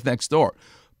he lived next door.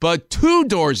 But 2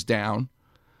 doors down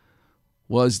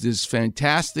was this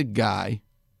fantastic guy,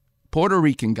 Puerto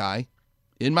Rican guy,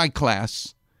 in my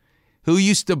class, who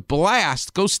used to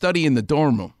blast, go study in the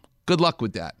dorm room. Good luck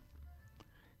with that.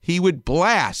 He would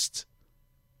blast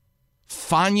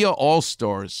Fania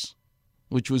All-Stars,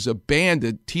 which was a band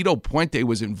that Tito Puente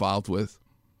was involved with.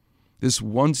 This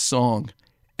one song,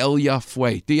 Ella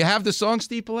Fue. Do you have the song,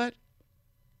 Steve Paulette?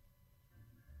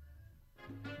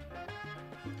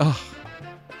 Oh.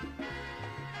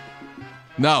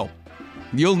 No.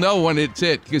 You'll know when it's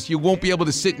it because you won't be able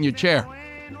to sit in your chair.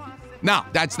 No,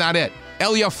 that's not it.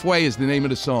 Ella Fue is the name of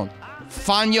the song.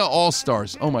 Fania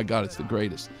All-Stars. Oh, my God, it's the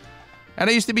greatest. And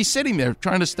I used to be sitting there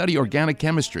trying to study organic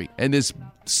chemistry, and this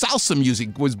salsa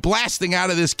music was blasting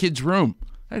out of this kid's room.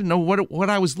 I didn't know what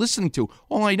I was listening to.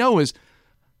 All I know is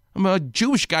I'm a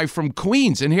Jewish guy from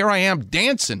Queens, and here I am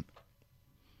dancing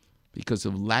because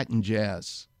of Latin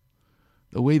jazz.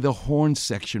 The way the horn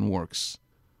section works.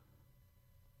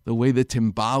 The way the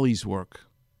timbales work.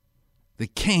 The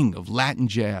king of Latin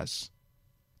jazz,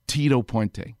 Tito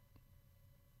Puente.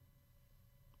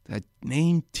 That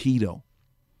name, Tito.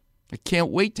 I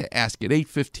can't wait to ask at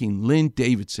 8:15, Lynn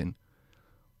Davidson,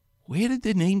 where did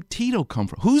the name Tito come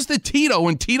from? Who's the Tito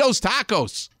in Tito's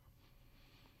Tacos?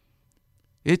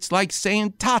 It's like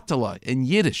saying Tatala in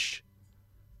Yiddish.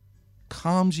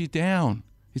 Calms you down.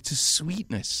 It's a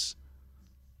sweetness.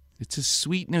 It's a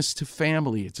sweetness to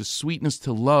family. It's a sweetness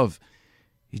to love.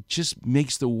 It just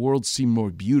makes the world seem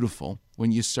more beautiful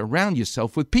when you surround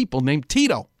yourself with people named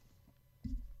Tito.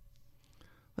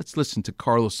 Let's listen to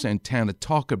Carlos Santana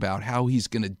talk about how he's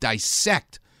going to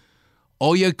dissect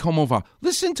Oye Como Va.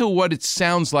 Listen to what it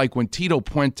sounds like when Tito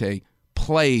Puente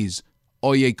plays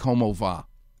Oye Como Va.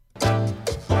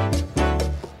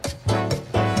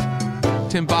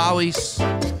 Timbales.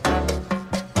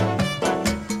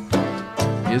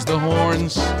 Here's the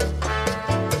horns.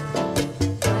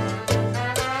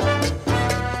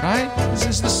 Right? This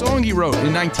is the song he wrote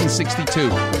in 1962.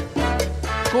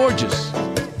 Gorgeous.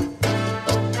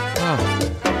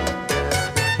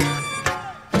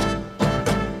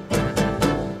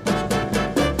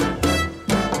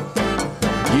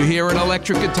 You hear an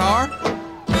electric guitar?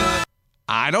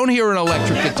 I don't hear an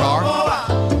electric guitar.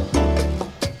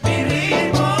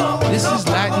 This is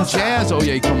Latin jazz,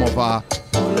 Oye Como Va,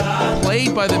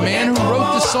 played by the man who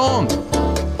wrote the song.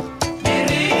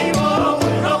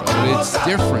 But it's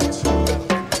different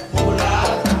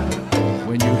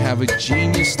when you have a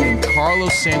genius named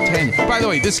Carlos Santana. By the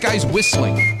way, this guy's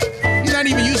whistling. He's not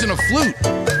even using a flute.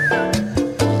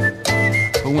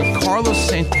 But when Carlos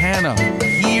Santana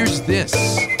hears this,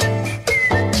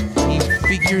 he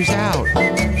figures out,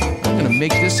 I'm going to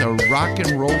make this a rock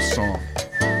and roll song.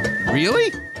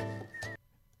 Really?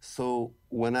 So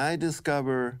when I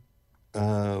discover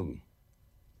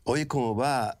Oye Como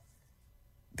Va,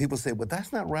 people say, but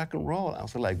that's not rock and roll. I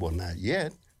was like, well, not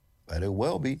yet, but it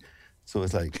will be. So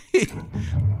it's like,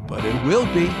 but it will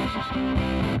be.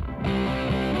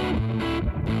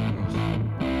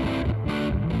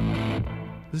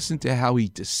 The Listen to how he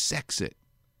dissects it.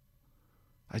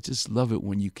 I just love it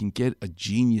when you can get a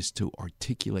genius to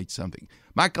articulate something.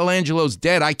 Michelangelo's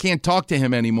dead. I can't talk to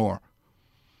him anymore.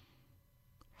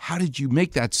 How did you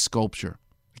make that sculpture?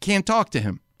 I can't talk to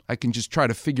him. I can just try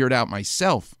to figure it out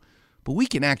myself. But we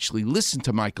can actually listen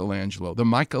to Michelangelo, the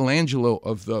Michelangelo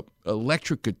of the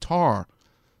electric guitar.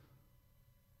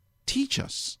 Teach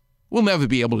us. We'll never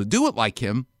be able to do it like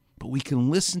him, but we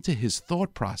can listen to his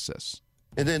thought process.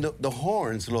 And then the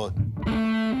horns, Lord.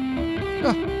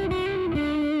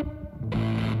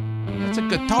 That's a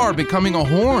guitar becoming a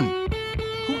horn.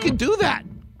 Who can do that?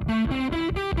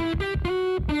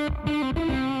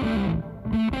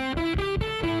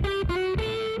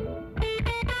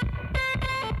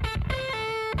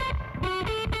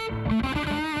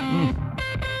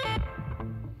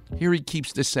 Here he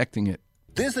keeps dissecting it.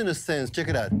 This, in a sense, check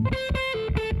it out.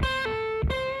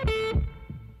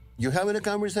 You're having a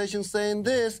conversation saying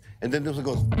this, and then this one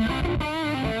goes.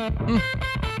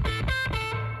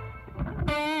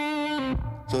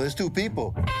 So there's two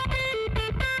people.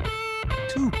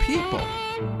 Two people?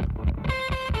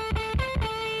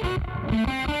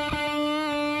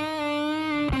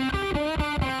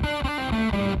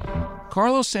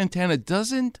 Carlos Santana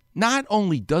not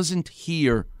only doesn't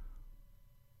hear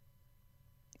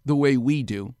the way we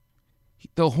do.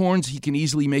 The horns he can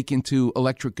easily make into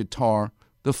electric guitar.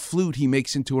 The flute he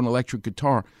makes into an electric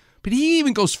guitar. But he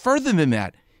even goes further than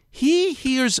that. He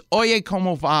hears Oye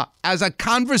Como Va as a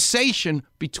conversation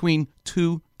between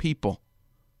two people.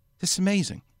 It's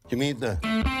amazing. You mean the...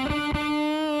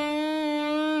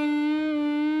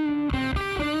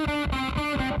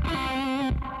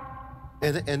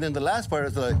 And then the last part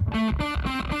is like,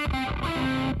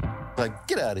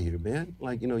 get out of here, man.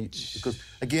 Like, you know, because,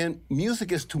 again,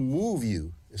 music is to move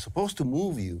you. It's supposed to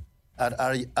move you out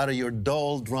of your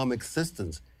dull drum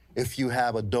existence, if you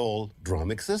have a dull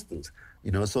drum existence. You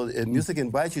know, so music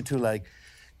invites you to, like,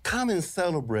 come and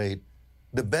celebrate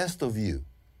the best of you,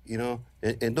 you know,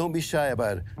 and don't be shy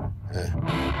about it.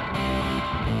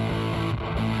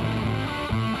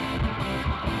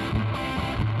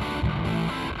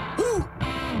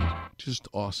 Just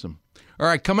awesome. All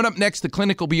right, coming up next, the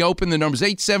clinic will be open. The number's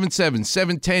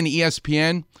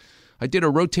 877-710-ESPN. I did a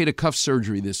rotator cuff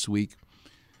surgery this week,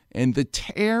 and the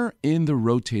tear in the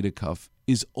rotator cuff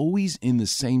is always in the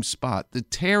same spot. The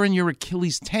tear in your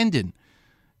Achilles tendon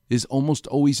is almost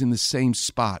always in the same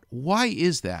spot. Why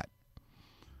is that?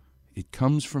 It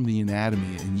comes from the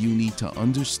anatomy, and you need to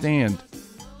understand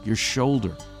your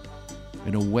shoulder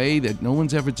in a way that no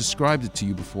one's ever described it to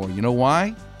you before. You know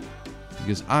why?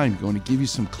 Because I'm going to give you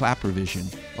some clapper vision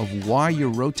of why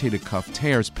your rotator cuff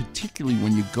tears, particularly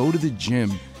when you go to the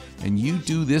gym and you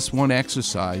do this one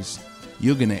exercise,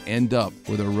 you're going to end up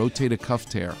with a rotator cuff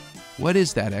tear. What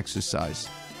is that exercise?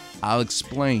 I'll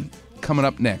explain coming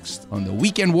up next on the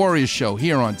Weekend Warriors Show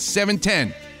here on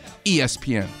 710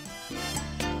 ESPN.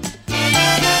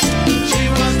 She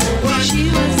was the one. She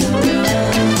was the one.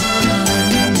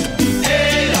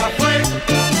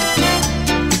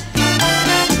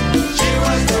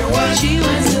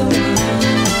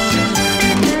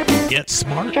 Get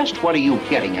smart. Just what are you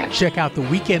getting at? Check out the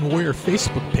Weekend Warrior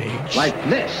Facebook page. Like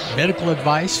this. Medical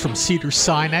advice from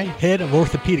Cedars-Sinai, head of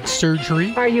orthopedic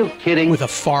surgery. Are you kidding? With a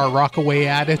far rockaway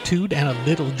attitude and a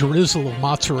little drizzle of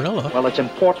mozzarella. Well, it's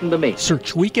important to me.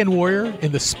 Search Weekend Warrior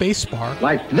in the space bar.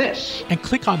 Like this. And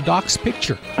click on Doc's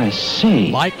picture. I see.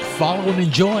 Like, follow, and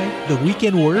enjoy the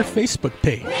Weekend Warrior Facebook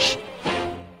page.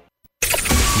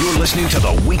 You're listening to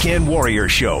the Weekend Warrior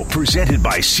Show, presented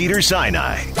by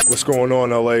Cedars-Sinai. What's going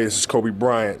on, LA? This is Kobe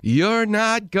Bryant. You're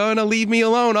not gonna leave me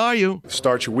alone, are you?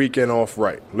 Start your weekend off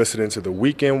right. Listening to the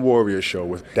Weekend Warrior Show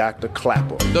with Dr.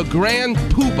 Clapper. The Grand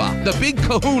Poobah, the Big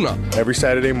Kahuna. Every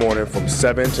Saturday morning from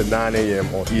 7 to 9 a.m.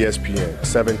 on ESPN,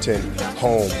 710,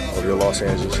 home of your Los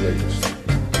Angeles Lakers.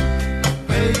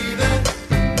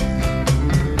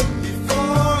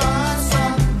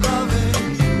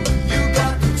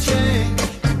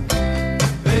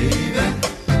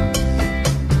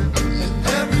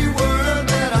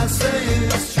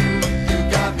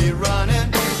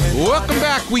 Welcome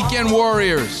back, Weekend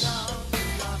Warriors.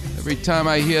 Every time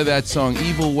I hear that song,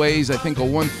 Evil Ways, I think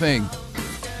of one thing,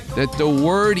 that the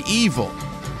word evil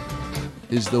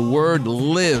is the word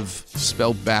live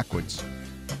spelled backwards.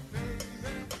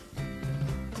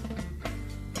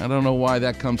 I don't know why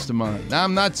that comes to mind. Now,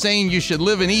 I'm not saying you should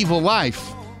live an evil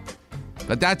life,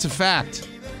 but that's a fact.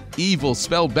 Evil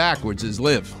spelled backwards is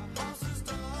live.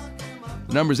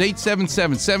 The number's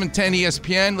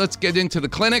 877-710-ESPN. Let's get into the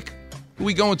clinic. Who are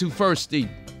we going to first, Steve?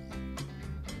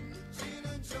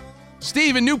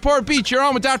 Steve in Newport Beach, you're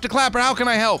on with Dr. Clapper. How can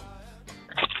I help?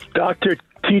 Dr.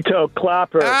 Tito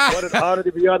Clapper. What an honor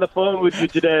to be on the phone with you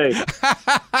today.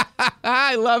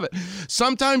 I love it.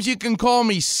 Sometimes you can call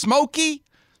me Smokey.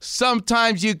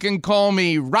 Sometimes you can call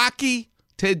me Rocky.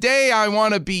 Today I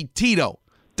want to be Tito,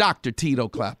 Dr. Tito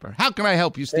Clapper. How can I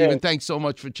help you, Stephen? Thanks so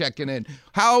much for checking in.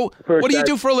 What do you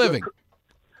do for a living?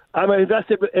 I'm an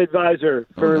investment advisor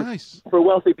for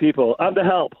wealthy people. I'm the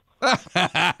help.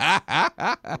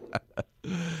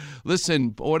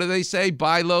 Listen, what do they say?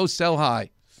 Buy low, sell high.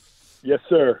 Yes,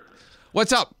 sir.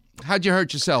 What's up? How'd you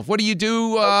hurt yourself? What do you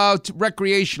do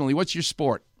recreationally? What's your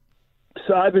sport?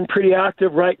 So I've been pretty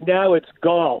active right now. It's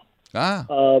golf.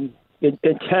 In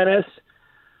tennis.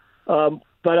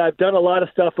 But I've done a lot of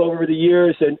stuff over the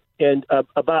years, and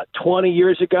about 20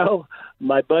 years ago,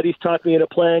 my buddies talked me into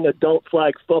playing adult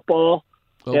flag football,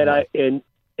 and I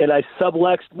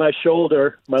subluxed my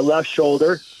shoulder, my left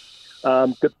shoulder.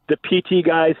 The PT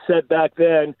guys said back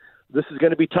then, this is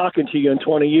going to be talking to you in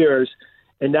 20 years,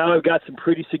 and now I've got some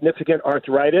pretty significant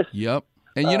arthritis. Yep.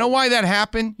 And you know why that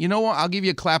happened? You know what? I'll give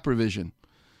you a Clapper vision.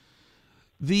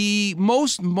 The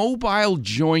most mobile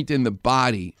joint in the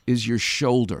body is your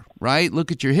shoulder, right?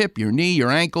 Look at your hip, your knee, your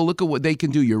ankle. Look at what they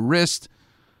can do, your wrist,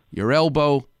 your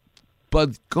elbow.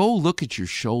 But go look at your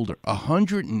shoulder,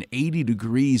 180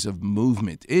 degrees of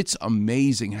movement. It's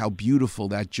amazing how beautiful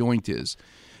that joint is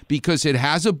because it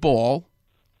has a ball.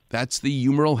 That's the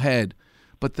humeral head.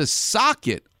 But the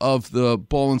socket of the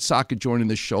ball and socket joint in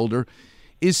the shoulder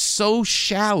is so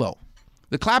shallow.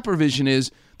 The Clapper vision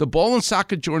is the ball and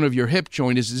socket joint of your hip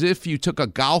joint is as if you took a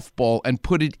golf ball and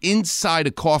put it inside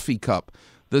a coffee cup.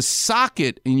 The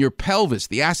socket in your pelvis,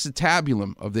 the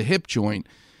acetabulum of the hip joint,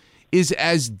 is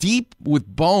as deep with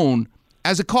bone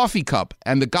as a coffee cup,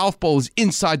 and the golf ball is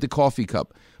inside the coffee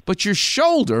cup. But your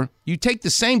shoulder, you take the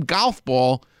same golf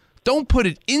ball, don't put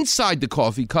it inside the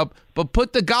coffee cup, but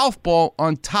put the golf ball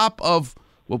on top of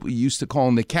what we used to call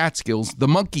in the Catskills, the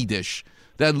monkey dish.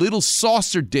 That little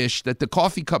saucer dish that the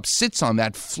coffee cup sits on,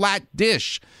 that flat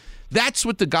dish, that's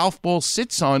what the golf ball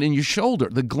sits on in your shoulder.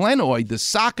 The glenoid, the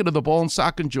socket of the ball and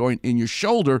socket joint in your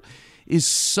shoulder, is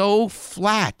so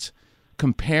flat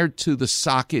compared to the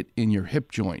socket in your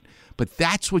hip joint. But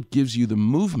that's what gives you the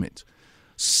movement.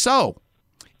 So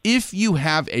if you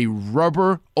have a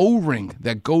rubber O-ring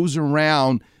that goes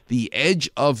around the edge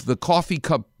of the coffee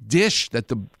cup dish that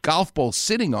the golf ball's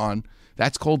sitting on,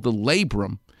 that's called the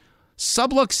labrum.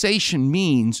 Subluxation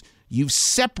means you've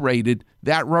separated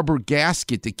that rubber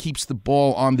gasket that keeps the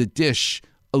ball on the dish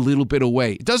a little bit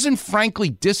away. It doesn't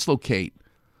frankly dislocate.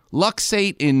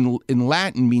 Luxate in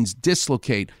Latin means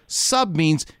dislocate. Sub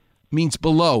means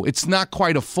below. It's not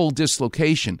quite a full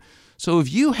dislocation. So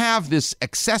if you have this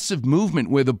excessive movement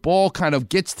where the ball kind of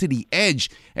gets to the edge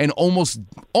and almost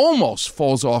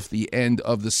falls off the end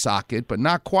of the socket, but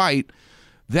not quite,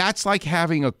 that's like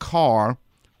having a car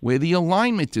where the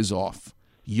alignment is off.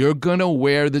 You're going to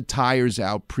wear the tires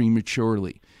out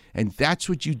prematurely. And that's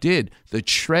what you did. The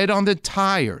tread on the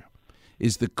tire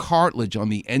is the cartilage on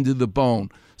the end of the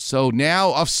bone. So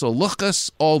now,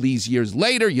 Afsaluchas, all these years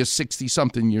later, you're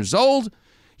 60-something years old,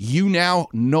 you now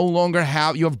no longer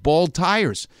have, you have bald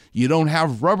tires. You don't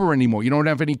have rubber anymore. You don't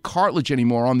have any cartilage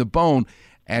anymore on the bone.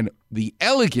 And the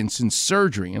elegance in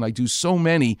surgery, and I do so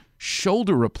many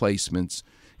shoulder replacements,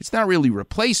 it's not really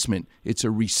replacement. It's a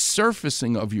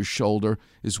resurfacing of your shoulder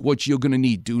is what you're going to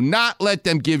need. Do not let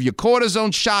them give you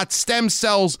cortisone shots, stem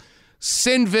cells,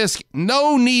 Synvisc,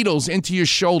 no needles into your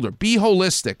shoulder. Be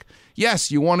holistic.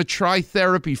 Yes, you want to try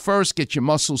therapy first, get your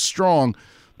muscles strong.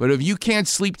 But if you can't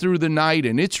sleep through the night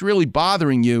and it's really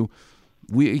bothering you,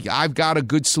 I've got a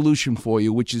good solution for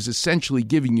you, which is essentially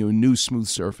giving you a new smooth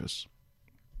surface.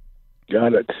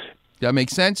 Got it. That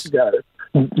make sense? Got it.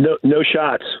 No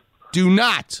shots. Do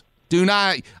not.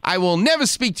 I will never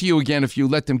speak to you again if you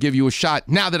let them give you a shot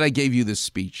now that I gave you this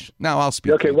speech. Now I'll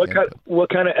speak to you again. What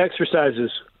kind of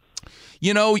exercises?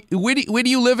 You know, where do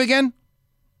you live again?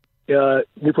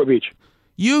 Newport Beach.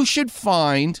 You should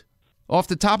find, off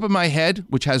the top of my head,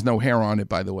 which has no hair on it,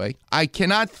 by the way, I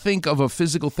cannot think of a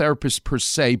physical therapist per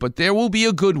se, but there will be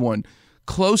a good one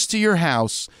close to your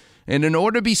house. And in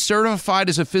order to be certified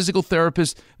as a physical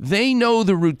therapist, they know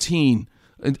the routine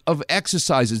of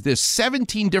exercises. There's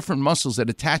 17 different muscles that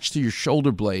attach to your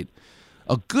shoulder blade.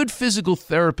 A good physical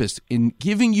therapist in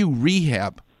giving you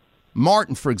rehab,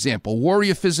 Martin, for example,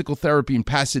 Warrior Physical Therapy in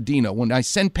Pasadena, when I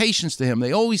send patients to him,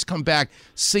 they always come back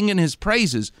singing his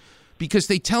praises because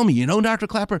they tell me, you know, Dr.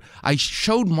 Clapper, I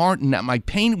showed Martin that my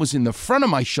pain was in the front of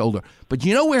my shoulder, but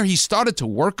you know where he started to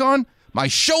work on? My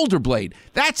shoulder blade.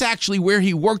 That's actually where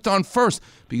he worked on first,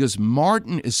 because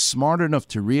Martin is smart enough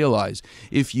to realize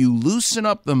if you loosen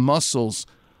up the muscles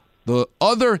the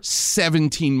other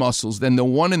 17 muscles than the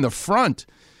one in the front,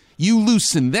 you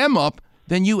loosen them up,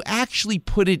 then you actually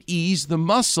put at ease the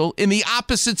muscle in the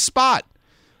opposite spot.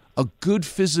 A good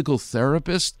physical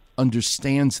therapist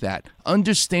understands that,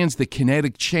 understands the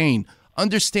kinetic chain,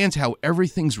 understands how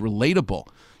everything's relatable.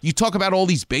 You talk about all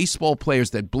these baseball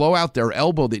players that blow out their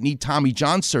elbow that need Tommy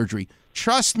John surgery.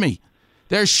 Trust me,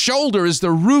 their shoulder is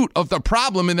the root of the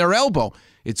problem in their elbow.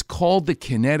 It's called the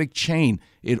kinetic chain.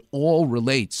 It all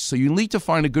relates. So you need to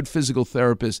find a good physical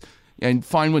therapist and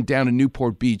find one down in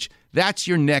Newport Beach. That's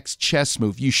your next chess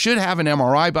move. You should have an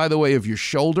MRI, by the way, of your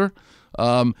shoulder.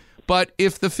 But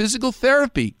if the physical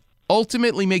therapy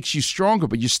ultimately makes you stronger,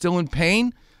 but you're still in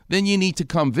pain, then you need to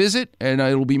come visit, and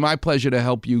it'll be my pleasure to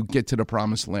help you get to the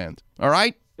promised land. All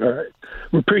right? All right.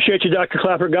 We appreciate you, Dr.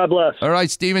 Clapper. God bless. All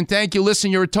right, Stephen, thank you.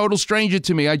 Listen, you're a total stranger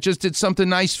to me. I just did something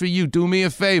nice for you. Do me a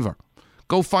favor.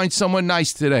 Go find someone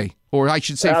nice today. Or I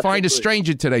should say, Absolutely. Find a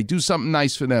stranger today. Do something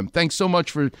nice for them. Thanks so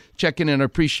much for checking in. I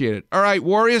appreciate it. All right,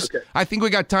 Warriors, okay. I think we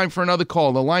got time for another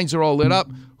call. The lines are all lit up.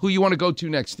 Who you want to go to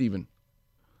next, Stephen?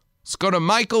 Let's go to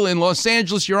Michael in Los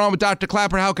Angeles. You're on with Dr.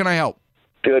 Clapper. How can I help?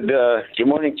 Good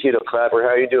morning, Tito Clapper. How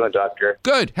are you doing, Doctor?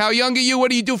 Good. How young are you?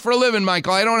 What do you do for a living,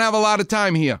 Michael? I don't have a lot of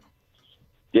time here.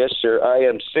 Yes, sir. I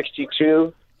am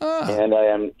 62, and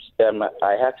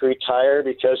I have to retire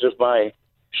because of my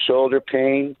shoulder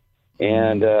pain,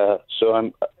 and so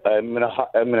I'm in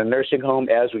a nursing home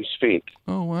as we speak.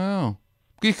 Oh wow!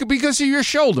 Because of your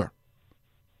shoulder?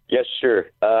 Yes, sir.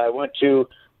 I went to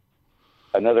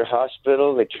another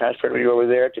hospital. They transferred me over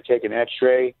there to take an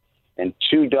X-ray, and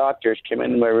 2 doctors came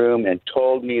into my room and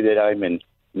told me that I'm in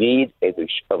need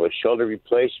of a shoulder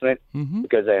replacement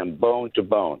because I am bone to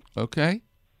bone. Okay.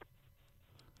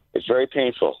 It's very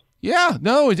painful. Yeah,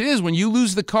 no, it is. When you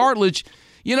lose the cartilage,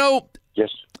 you know. Yes.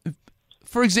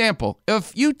 For example,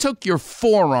 if you took your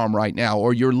forearm right now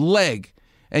or your leg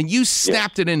and you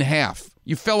snapped it in half,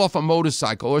 you fell off a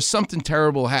motorcycle or something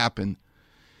terrible happened.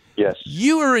 Yes.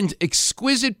 You are in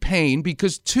exquisite pain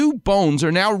because 2 bones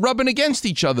are now rubbing against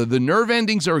each other. The nerve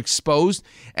endings are exposed,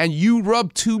 and you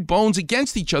rub 2 bones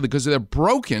against each other because they're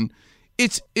broken.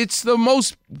 It's the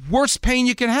most worst pain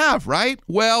you can have, right?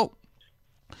 Well,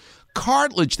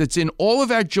 cartilage that's in all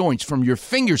of our joints, from your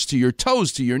fingers to your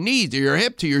toes to your knee to your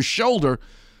hip to your shoulder,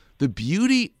 the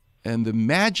beauty and the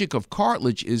magic of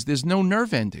cartilage is there's no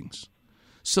nerve endings.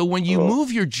 So when you move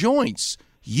your joints,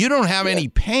 you don't have any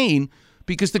pain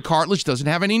because the cartilage doesn't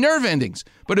have any nerve endings.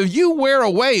 But if you wear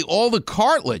away all the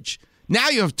cartilage, now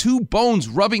you have 2 bones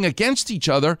rubbing against each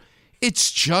other.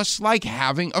 It's just like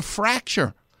having a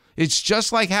fracture. It's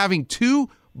just like having 2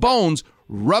 bones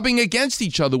rubbing against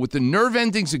each other with the nerve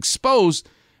endings exposed,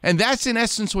 and that's in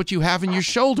essence what you have in your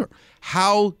shoulder.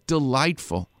 How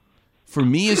delightful for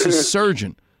me as a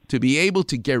surgeon to be able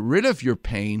to get rid of your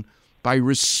pain by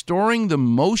restoring the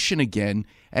motion again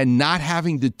and not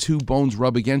having the 2 bones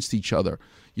rub against each other.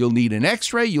 You'll need an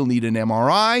X-ray, you'll need an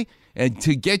MRI, and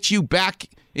to get you back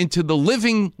into the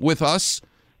living with us,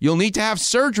 you'll need to have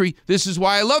surgery. This is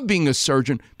why I love being a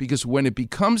surgeon, because when it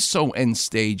becomes so end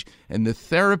stage and the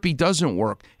therapy doesn't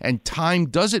work and time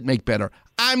doesn't make better,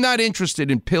 I'm not interested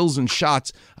in pills and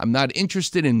shots. I'm not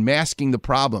interested in masking the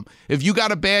problem. If you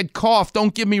got a bad cough,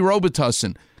 don't give me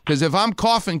Robitussin, because if I'm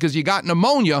coughing because you got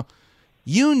pneumonia,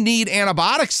 you need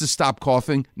antibiotics to stop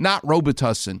coughing, not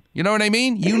Robitussin. You know what I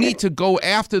mean? You need to go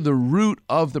after the root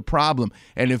of the problem.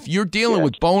 And if you're dealing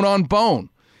with bone on bone,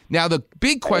 now, the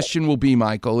big question will be,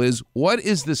 Michael, is what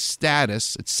is the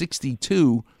status at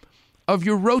 62 of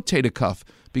your rotator cuff?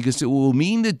 Because it will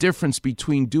mean the difference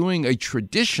between doing a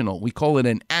traditional, we call it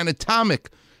an anatomic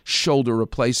shoulder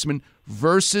replacement,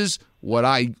 versus what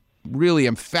I really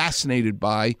am fascinated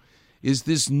by is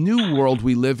this new world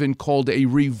we live in called a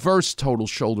reverse total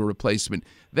shoulder replacement.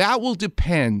 That will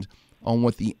depend on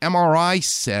what the MRI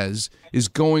says is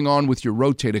going on with your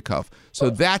rotator cuff.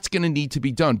 So that's going to need to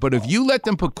be done. But if you let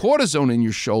them put cortisone in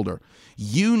your shoulder,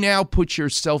 you now put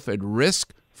yourself at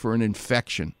risk for an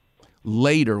infection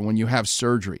later when you have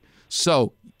surgery.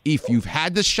 So if you've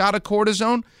had the shot of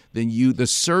cortisone, then the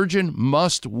surgeon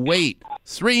must wait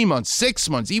 3 months, 6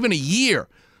 months, even a year,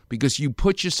 because you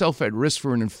put yourself at risk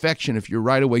for an infection if you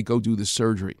right away go do the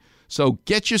surgery. So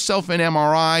get yourself an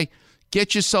MRI,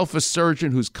 get yourself a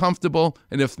surgeon who's comfortable,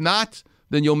 and if not,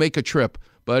 then you'll make a trip.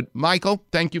 But, Michael,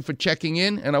 thank you for checking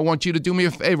in, and I want you to do me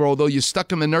a favor. Although you're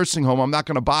stuck in the nursing home, I'm not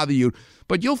going to bother you,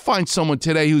 but you'll find someone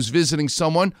today who's visiting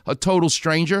someone, a total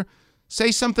stranger.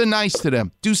 Say something nice to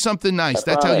them. Do something nice.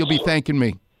 That's how you'll be thanking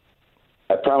me.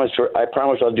 I promise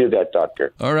I'll do that,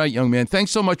 Doctor. All right, young man.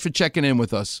 Thanks so much for checking in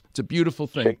with us. It's a beautiful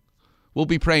thing. We'll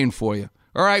be praying for you.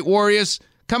 All right, Warriors,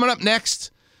 coming up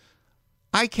next,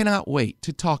 I cannot wait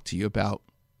to talk to you about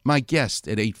my guest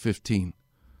at 8:15.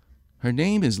 Her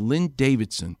name is Lynn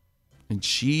Davidson, and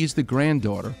she is the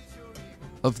granddaughter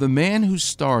of the man who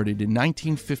started in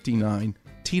 1959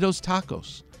 Tito's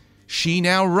Tacos. She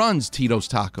now runs Tito's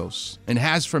Tacos and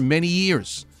has for many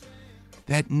years.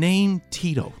 That name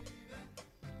Tito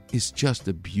is just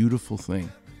a beautiful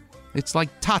thing. It's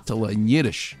like Tatala in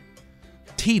Yiddish.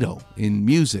 Tito in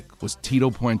music was Tito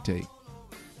Puente.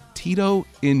 Tito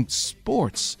in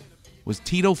sports was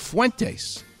Tito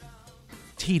Fuentes.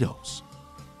 Tito's.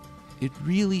 It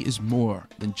really is more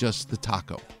than just the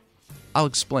taco. I'll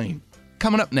explain.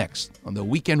 Coming up next on the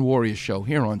Weekend Warrior Show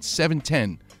here on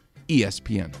 710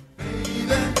 ESPN.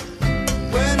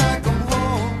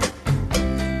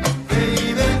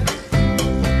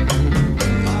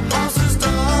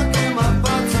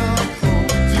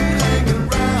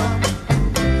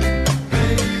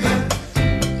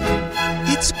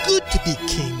 It's good to be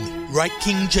king, right,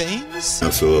 King James?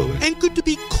 Absolutely. And good to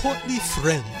be courtly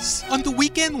friends on the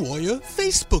Weekend Warrior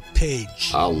Facebook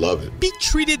page. I love it. Be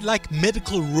treated like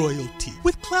medical royalty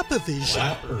with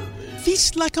Clappervision.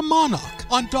 Feast like a monarch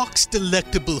on Doc's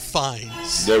delectable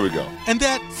finds. There we go. And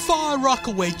that far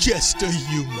Rockaway jester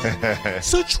humor.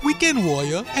 Search Weekend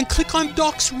Warrior and click on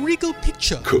Doc's regal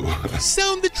picture. Cool.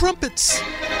 Sound the trumpets.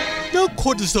 No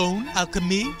cortisone,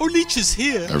 alchemy, or leeches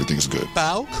here. Everything's good.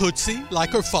 Bow, curtsy,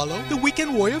 like or follow the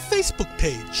Weekend Warrior Facebook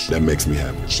page. That makes me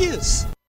happy. Cheers.